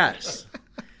shirt? Yes.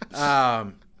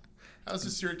 How's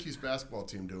the Syracuse basketball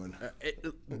team doing?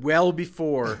 Well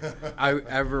before I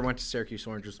ever went to Syracuse,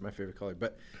 orange was my favorite color.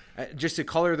 But just the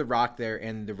color of the rock there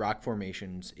and the rock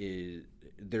formations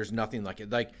there's nothing like it.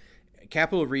 Like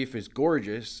Capitol Reef is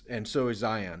gorgeous, and so is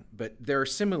Zion. But there are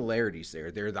similarities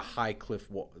there. They're the high cliff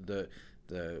wall, the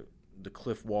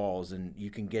cliff walls, and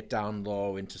you can get down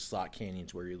low into slot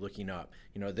canyons where you're looking up.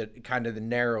 The kind of the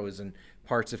narrows and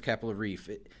parts of Capitol Reef.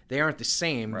 They aren't the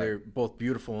same. Right. They're both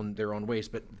beautiful in their own ways,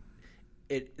 but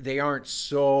they aren't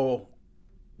so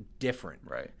different.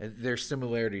 Right. There's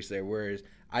similarities there, whereas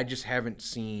I just haven't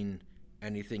seen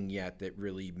anything yet that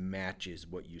really matches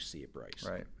what you see at Bryce.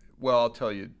 Right. Well, I'll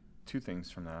tell you 2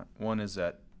 things from that. One is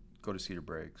that go to Cedar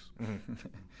Breaks. Mm-hmm.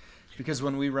 Because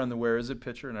when we run the Where Is It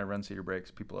picture and I run Cedar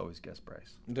Breaks, people always guess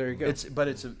Bryce. There you go.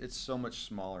 It's so much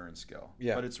smaller in scale.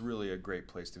 Yeah. But it's really a great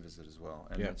place to visit as well.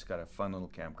 And it's got a fun little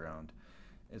campground.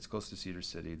 It's close to Cedar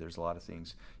City. There's a lot of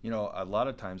things. A lot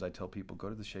of times I tell people, go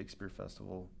to the Shakespeare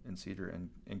Festival in Cedar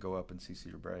and go up and see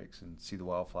Cedar Breaks and see the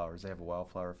wildflowers. They have a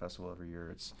wildflower festival every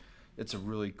year. It's a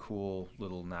really cool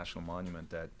little national monument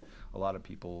that a lot of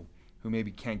people who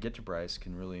maybe can't get to Bryce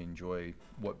can really enjoy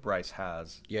what Bryce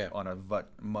has on a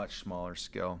much smaller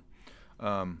scale.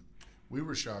 We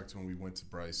were shocked when we went to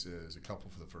Bryce as a couple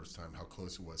for the first time how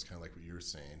close it was, kind of like what you were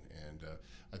saying. And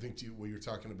I think what you're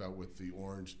talking about with the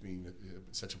orange being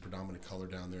such a predominant color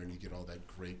down there, and you get all that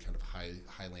great kind of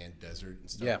highland desert and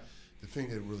stuff. Yeah. The thing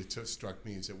that really struck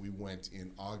me is that we went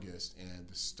in August, and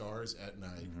the stars at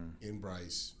night in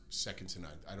Bryce, second to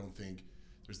none. I don't think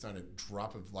there's not a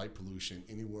drop of light pollution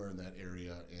anywhere in that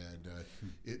area, and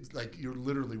it's like you're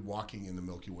literally walking in the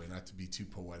Milky Way. Not to be too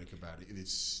poetic about it, it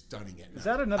is stunning at night. Is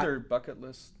that another bucket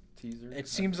list teaser? It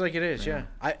seems like it is, yeah.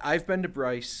 I've been to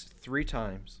Bryce 3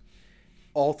 times.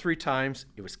 All 3 times,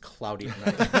 it was cloudy at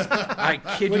night. I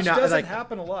kid Which you not. Which doesn't like,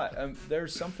 happen a lot.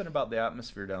 There's something about the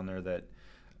atmosphere down there that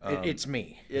it's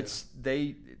me.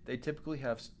 They typically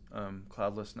have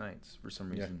cloudless nights for some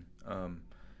reason. Yeah.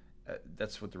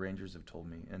 That's what the Rangers have told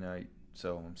me, and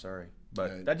so I'm sorry,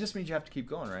 but that just means you have to keep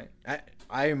going, right?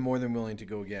 I am more than willing to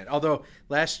go again. Although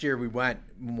last year we went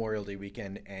Memorial Day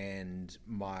weekend, and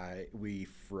we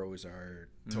froze our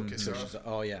toes.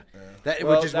 Oh yeah,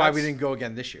 which is why we didn't go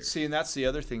again this year. See, and that's the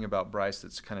other thing about Bryce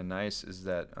that's kind of nice is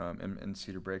that, and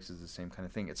Cedar Breaks is the same kind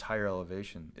of thing. It's higher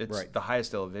elevation. It's the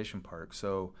highest elevation park,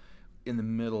 so. In the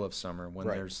middle of summer, when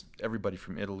there's everybody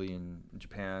from Italy and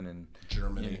Japan and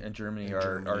Germany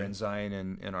are in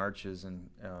Zion and Arches and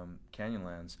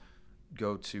Canyonlands,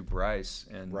 go to Bryce,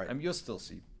 and I mean, you'll still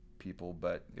see people,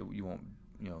 but you won't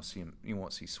you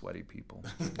won't see sweaty people.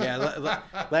 Yeah,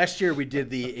 last year we did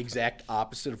the exact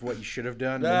opposite of what you should have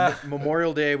done.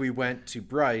 Memorial Day we went to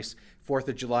Bryce. 4th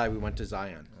of July we went to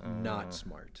Zion. Not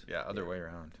smart. Yeah, other way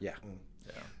around. Yeah.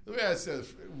 Yeah, so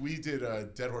we did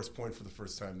Dead Horse Point for the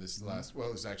first time it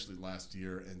was actually last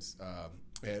year, and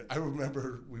I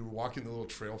remember we were walking the little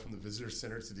trail from the visitor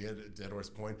center to the end of Dead Horse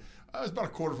Point. It was about a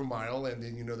quarter of a mile, and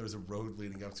then there's a road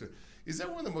leading up to it. Is that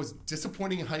one of the most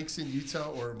disappointing hikes in Utah,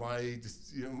 or am I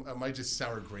just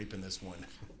sour grape in this one?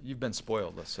 You've been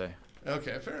spoiled, let's say.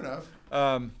 Okay, fair enough.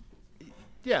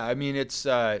 Yeah, I mean it's.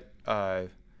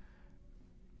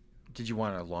 Did you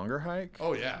want a longer hike?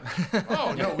 Oh, yeah.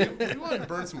 Oh, no, we wanted to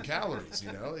burn some calories,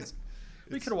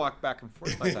 We could have walked back and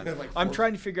forth by time. I'm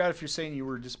trying to figure out if you're saying you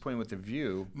were disappointed with the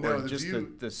view or just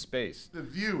the space. The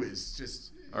view is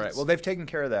just... All right, well, they've taken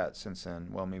care of that since then.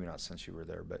 Well, maybe not since you were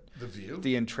there, but... The view?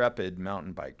 The Intrepid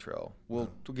mountain bike trail.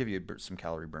 We'll give you some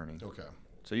calorie burning. Okay.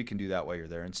 So you can do that while you're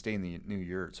there and stay in the new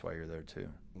yurts while you're there, too.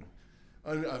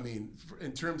 I mean,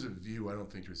 in terms of view, I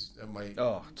don't think there's.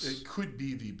 It could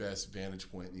be the best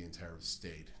vantage point in the entire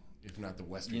state, if not the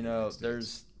western. United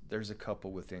States. There's a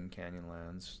couple within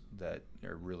Canyonlands that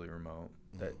are really remote.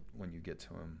 That when you get to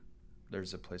them,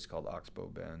 there's a place called Oxbow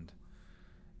Bend,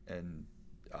 and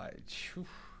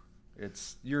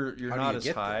you're not as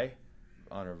high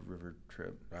on a river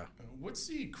trip. What's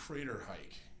the Crater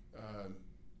hike?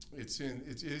 It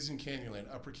is in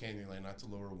Canyonland, Upper Canyonland, not the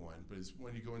lower one, but it's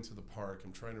when you go into the park.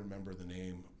 I'm trying to remember the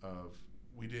name of.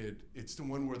 It's the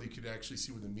one where they could actually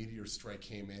see where the meteor strike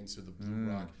came in, so the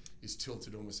blue rock is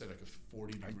tilted almost at like a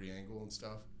 40-degree angle and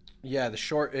stuff. Yeah, it's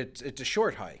a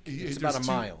short hike. It's about a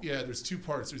mile. Yeah, there's two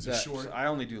parts. There's a short. I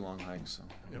only do long hikes. So.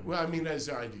 Yeah, well, I mean, as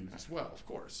I do as well, of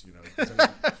course. You know, 'cause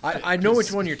I know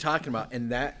which one you're talking about,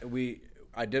 and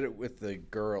I did it with the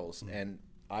girls, and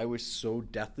I was so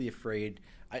deathly afraid.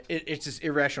 It's this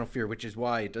irrational fear, which is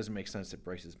why it doesn't make sense that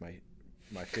Bryce is my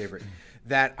favorite.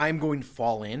 That I'm going to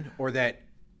fall in, or that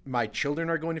my children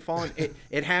are going to fall in.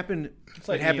 It happened.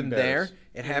 Like it happened there. bears.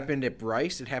 It happened at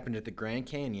Bryce. It happened at the Grand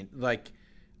Canyon. Like,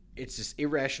 it's this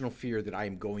irrational fear that I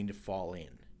am going to fall in,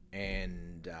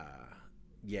 and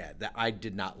that I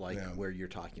did not like where you're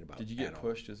talking about. Did you get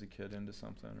pushed as a kid into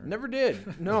something? Or? Never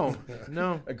did. No.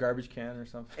 A garbage can or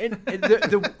something. And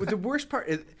the worst part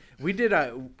is we did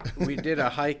a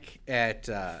hike at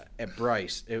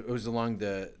Bryce. It was along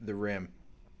the rim,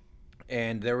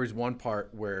 and there was one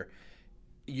part where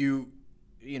you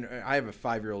know I have a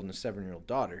 5-year-old and a 7-year-old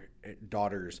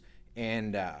daughters,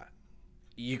 and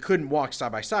you couldn't walk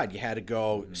side by side. You had to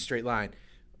go straight line.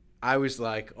 I was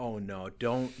like, oh no,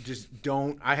 don't.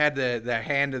 I had the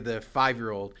hand of the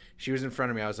 5-year-old. She was in front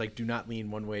of me. I was like, do not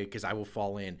lean one way because I will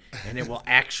fall in, and it will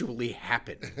actually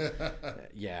happen.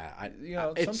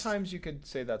 Sometimes you could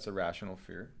say that's a rational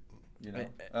fear. You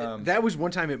know, that was one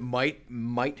time it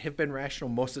might have been rational.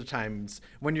 Most of the times,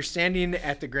 when you're standing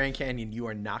at the Grand Canyon, you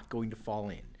are not going to fall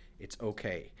in. It's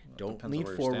okay. Don't lean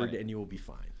forward, and you will be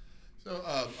fine. So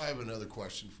I have another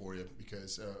question for you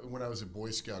because when I was a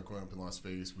Boy Scout growing up in Las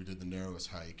Vegas, we did the narrowest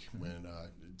hike when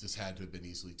this had to have been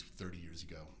easily 30 years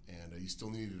ago, and you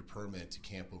still needed a permit to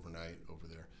camp overnight over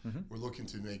there. We're looking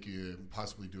to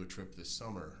possibly do a trip this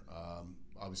summer.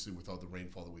 Obviously, with all the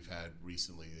rainfall that we've had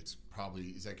recently, is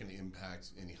that going to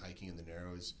impact any hiking in the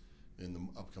Narrows in the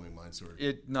upcoming months? Or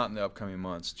not in the upcoming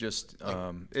months. Just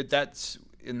that's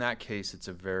in that case, it's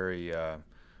a very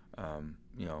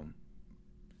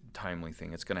timely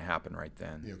thing. It's going to happen right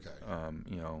then.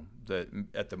 Okay.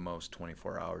 At the most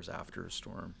 24 hours after a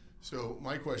storm. So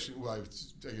my question, I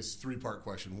guess 3-part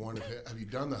question. 1, have you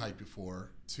done the hike before?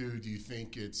 2, do you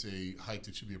think it's a hike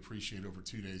that should be appreciated over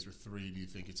 2 days? Or 3, do you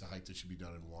think it's a hike that should be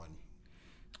done in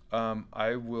 1?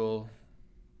 I will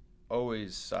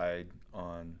always side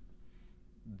on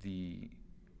the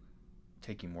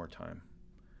taking more time.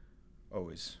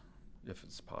 Always, if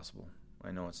it's possible.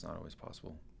 I know it's not always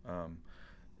possible.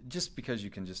 Just because you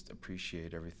can just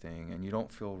appreciate everything and you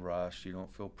don't feel rushed, you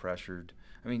don't feel pressured.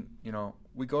 I mean,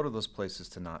 we go to those places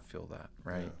to not feel that,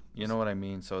 right? Yeah. You know what I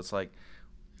mean? So it's like,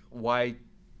 why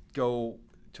go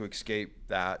to escape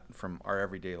that from our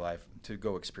everyday life to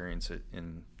go experience it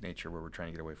in nature where we're trying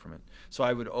to get away from it? So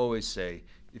I would always say,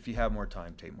 if you have more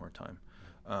time, take more time.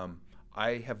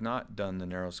 I have not done the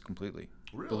Narrows completely.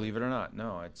 Really? Believe it or not.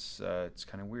 No, it's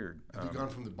kind of weird. Have you gone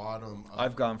from the bottom up?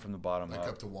 I've gone from the bottom up. Like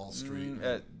up to Wall Street?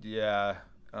 Yeah.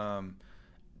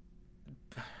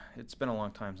 It's been a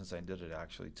long time since I did it,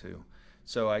 actually, too.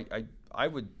 So I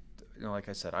would, like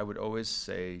I said, I would always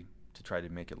say to try to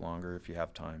make it longer if you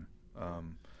have time.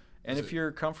 And if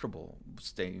you're comfortable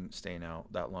staying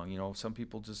out that long. Some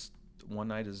people just, one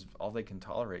night is all they can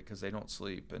tolerate because they don't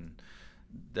sleep, and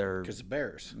because of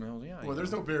bears. Well, yeah. Well,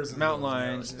 there's no bears in mountain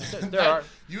lions. There are.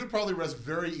 You would probably rest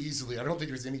very easily. I don't think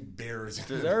there's any bears.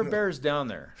 There are bears down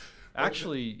there.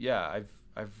 Actually, yeah.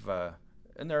 I've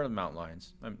and there are mountain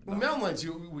lions. Mountain lions,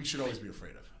 we should always be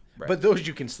afraid of. Right. But those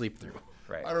you can sleep through.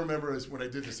 Right. I remember when I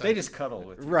did this hike. They just cuddle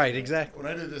with you. Right, exactly. When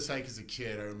I did this hike as a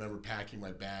kid, I remember packing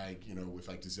my bag, with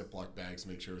like the Ziploc bags to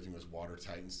make sure everything was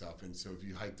watertight and stuff. And so if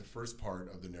you hike the first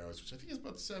part of the Narrows, which I think is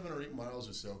about 7 or 8 miles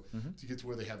or so, to get to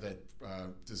where they have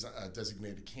that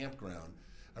designated campground,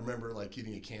 I remember like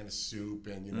eating a can of soup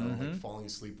and, like falling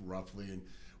asleep roughly and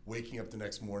waking up the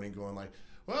next morning going like,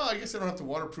 well, I guess I don't have to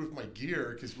waterproof my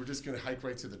gear because we're just going to hike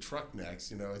right to the truck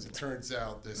next. As it turns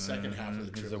out, the second half of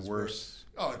the trip is worse.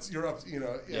 You're up.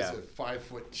 As a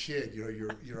 5-foot kid,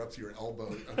 you're up to your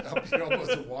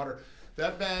elbows in water.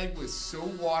 That bag was so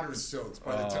water soaked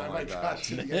by the time I got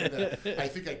to the end of that. I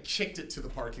think I kicked it to the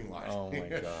parking lot. Oh my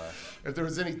gosh! If there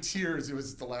was any tears, it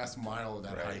was the last mile of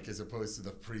that hike as opposed to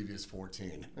the previous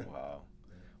 14. Wow.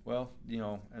 Well,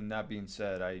 and that being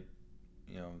said,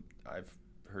 I've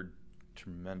heard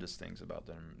tremendous things about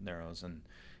the Narrows, and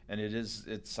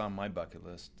it's on my bucket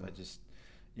list. I just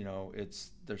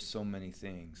there's so many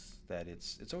things that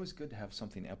it's always good to have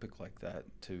something epic like that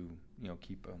to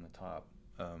keep on the top,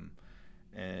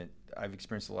 and I've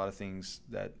experienced a lot of things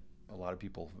that a lot of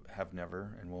people have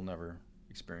never and will never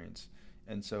experience,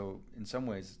 And so in some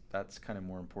ways that's kind of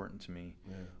more important to me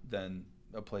than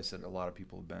a place that a lot of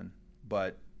people have been.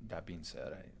 But that being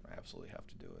said, I absolutely have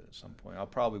to do it at some point. I'll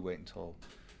probably wait until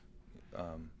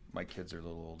my kids are a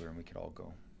little older and we could all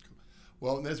go.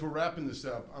 Well, and as we're wrapping this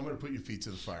up, I'm going to put your feet to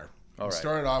the fire. All right.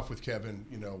 Started off with Kevin,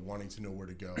 wanting to know where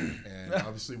to go and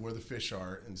obviously where the fish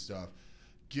are and stuff.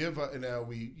 You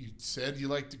said you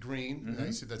liked the Green. And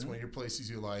you said that's one of your places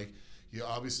you like. You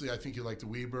obviously, I think you like the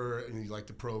Weber and you like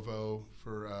the Provo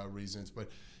for reasons. But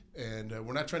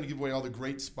we're not trying to give away all the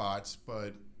great spots,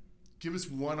 but give us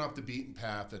one off the beaten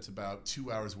path that's about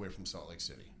 2 hours away from Salt Lake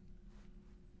City.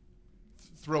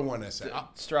 Throw one essay.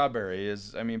 Strawberry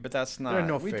is, but that's not. There are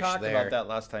no we fish talked there. about that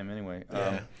last time anyway.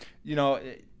 Yeah.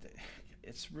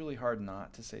 It's really hard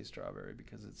not to say Strawberry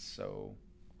because it's so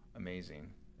amazing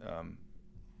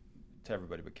to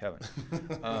everybody but Kevin.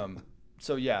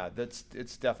 So yeah,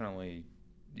 it's definitely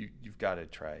you've got to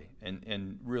try,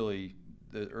 and really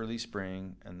the early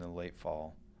spring and the late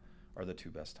fall are the two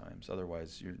best times.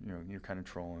 Otherwise, you're kind of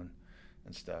trolling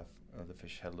and stuff. The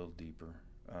fish head a little deeper.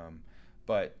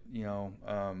 But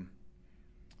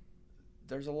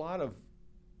there's a lot of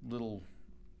little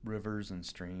rivers and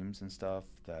streams and stuff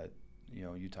that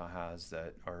Utah has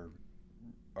that are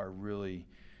really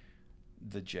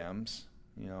the gems.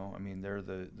 They're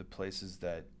the places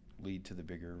that lead to the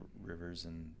bigger rivers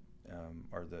and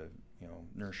are the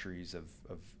nurseries of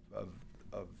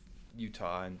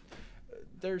Utah. And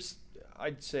there's,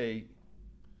 I'd say,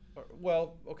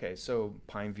 so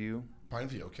Pineview,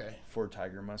 okay. for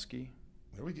tiger muskie.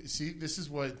 There we go. See, this is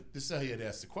how you had to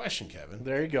ask the question, Kevin.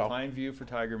 There you go. Pineview for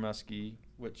tiger muskie,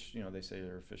 which they say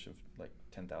are a fish of like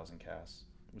 10,000 casts,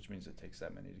 which means it takes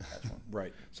that many to catch one.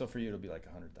 Right. So for you, it'll be like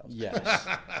 100,000. Yes.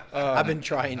 I've been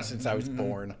trying since I was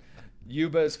born.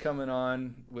 Yuba is coming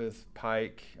on with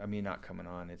pike. Not coming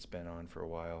on. It's been on for a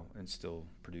while and still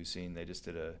producing. They just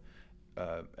did a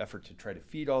effort to try to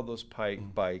feed all those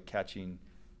pike by catching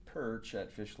perch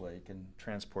at Fish Lake and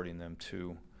transporting them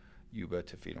to Yuba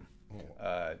to feed them.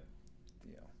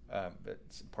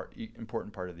 It's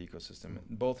important part of the ecosystem.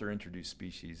 Both are introduced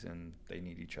species and they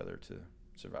need each other to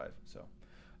survive. So,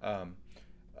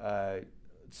 let's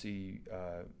see.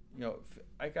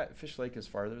 I got Fish Lake is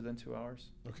farther than 2 hours,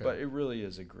 but it really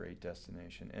is a great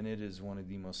destination, and it is one of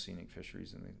the most scenic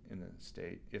fisheries in the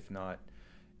state, if not,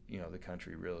 the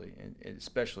country really, and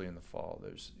especially in the fall.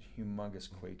 There's humongous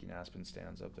quaking aspen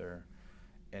stands up there,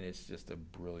 and it's just a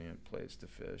brilliant place to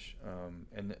fish.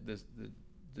 And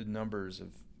the numbers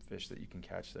of fish that you can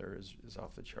catch there is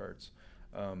off the charts.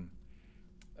 I'm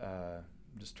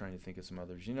just trying to think of some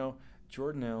others.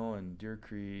 Jordanelle and Deer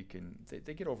Creek, and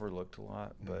they get overlooked a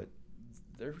lot, but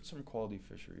there's some quality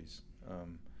fisheries.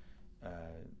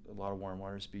 A lot of warm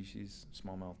water species,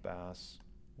 smallmouth bass,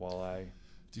 walleye.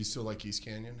 Do you still like East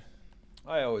Canyon?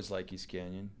 I always like East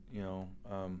Canyon.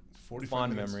 45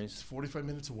 fond minutes, memories. It's 45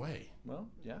 minutes away. Well,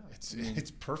 yeah.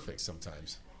 It's perfect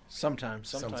sometimes.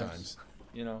 Sometimes.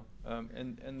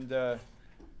 And the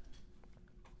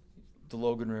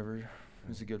Logan River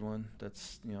is a good one.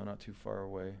 That's not too far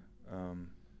away.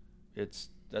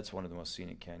 That's one of the most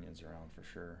scenic canyons around for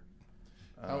sure.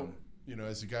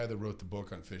 As a guy that wrote the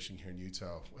book on fishing here in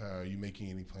Utah, are you making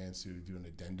any plans to do an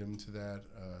addendum to that?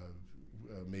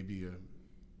 Maybe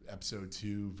episode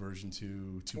 2, version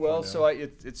 2, 2.0? Well, so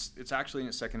it's actually in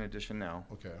its second edition now.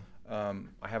 Okay.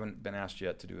 I haven't been asked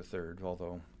yet to do a third,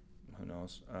 although who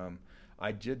knows.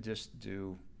 I did just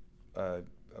do a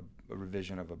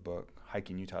revision of a book,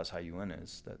 Hiking Utah's High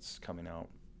Uintas, that's coming out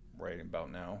right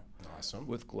about now. Awesome.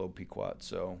 With Globe Pequot.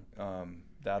 So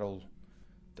that'll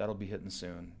be hitting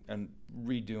soon. And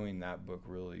redoing that book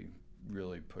really,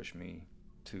 really pushed me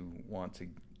to want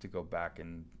to go back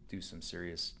and do some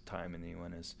serious time in the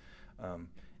Uintas.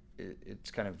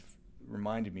 It's kind of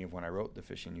reminded me of when I wrote the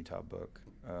Fishing Utah book,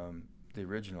 the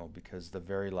original, because the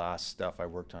very last stuff I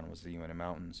worked on was the Uinta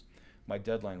Mountains. My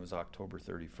deadline was October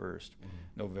 31st.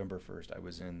 November 1st, I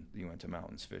was in the Uinta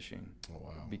Mountains fishing. Oh,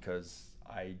 wow. Because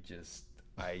I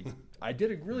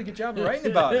did a really good job of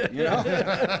writing about it,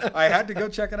 I had to go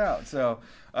check it out. So,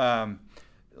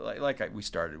 we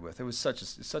started with, it was such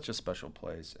a special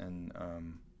place, and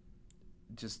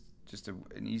just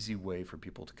an easy way for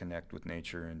people to connect with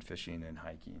nature and fishing and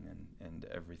hiking and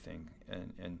everything,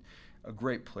 and a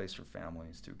great place for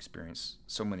families to experience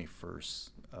so many firsts,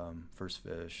 first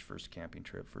fish, first camping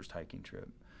trip, first hiking trip,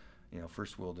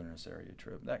 first wilderness area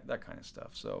trip, that kind of stuff.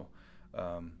 So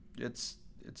it's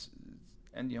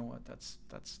and you know what, that's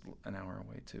an hour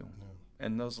away too. Yeah.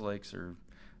 And those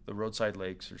the roadside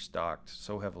lakes are stocked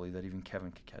so heavily that even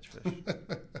Kevin could catch fish.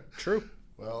 True.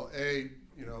 Well, hey,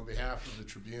 on behalf of the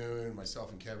Tribune,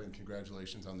 myself and Kevin,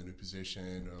 congratulations on the new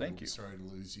position. Thank you. Sorry to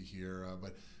lose you here,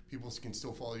 but people can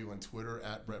still follow you on Twitter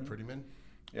at Brett Prettyman.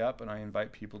 Yep, and I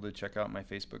invite people to check out my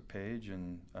Facebook page,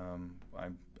 and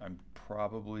I'm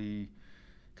probably,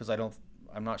 because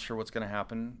I'm not sure what's going to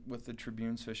happen with the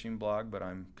Tribune's fishing blog, but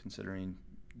I'm considering,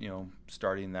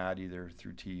 starting that either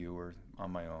through TU or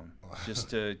on my own, just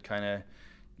to kind of,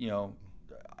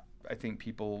 I think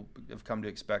people have come to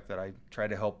expect that I try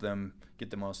to help them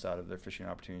get the most out of their fishing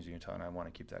opportunities in Utah, and I want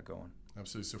to keep that going.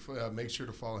 Absolutely. So make sure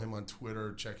to follow him on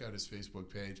Twitter. Check out his Facebook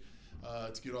page.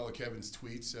 To get all of Kevin's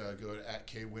tweets, go to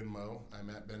 @KWinMo. I'm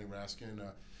at Benny Raskin.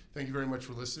 Thank you very much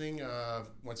for listening.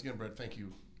 Once again, Brett, thank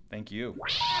you. Thank you.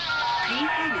 Please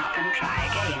hang up and try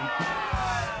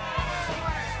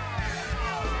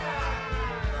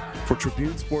again. For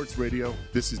Tribune Sports Radio,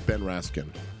 this is Ben Raskin.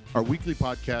 Our weekly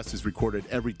podcast is recorded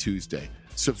every Tuesday.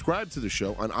 Subscribe to the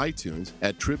show on iTunes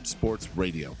at Trib Sports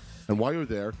Radio. And while you're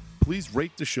there, please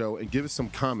rate the show and give us some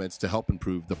comments to help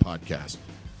improve the podcast.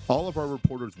 All of our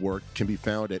reporters' work can be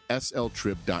found at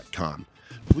sltrib.com.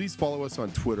 Please follow us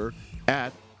on Twitter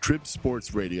at Trib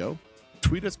Sports Radio.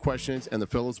 Tweet us questions, and the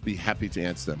fellows will be happy to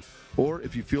answer them. Or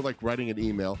if you feel like writing an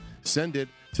email, send it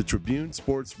to Tribune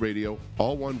Sports Radio,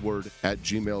 all one word,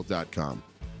 @gmail.com.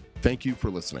 Thank you for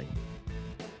listening.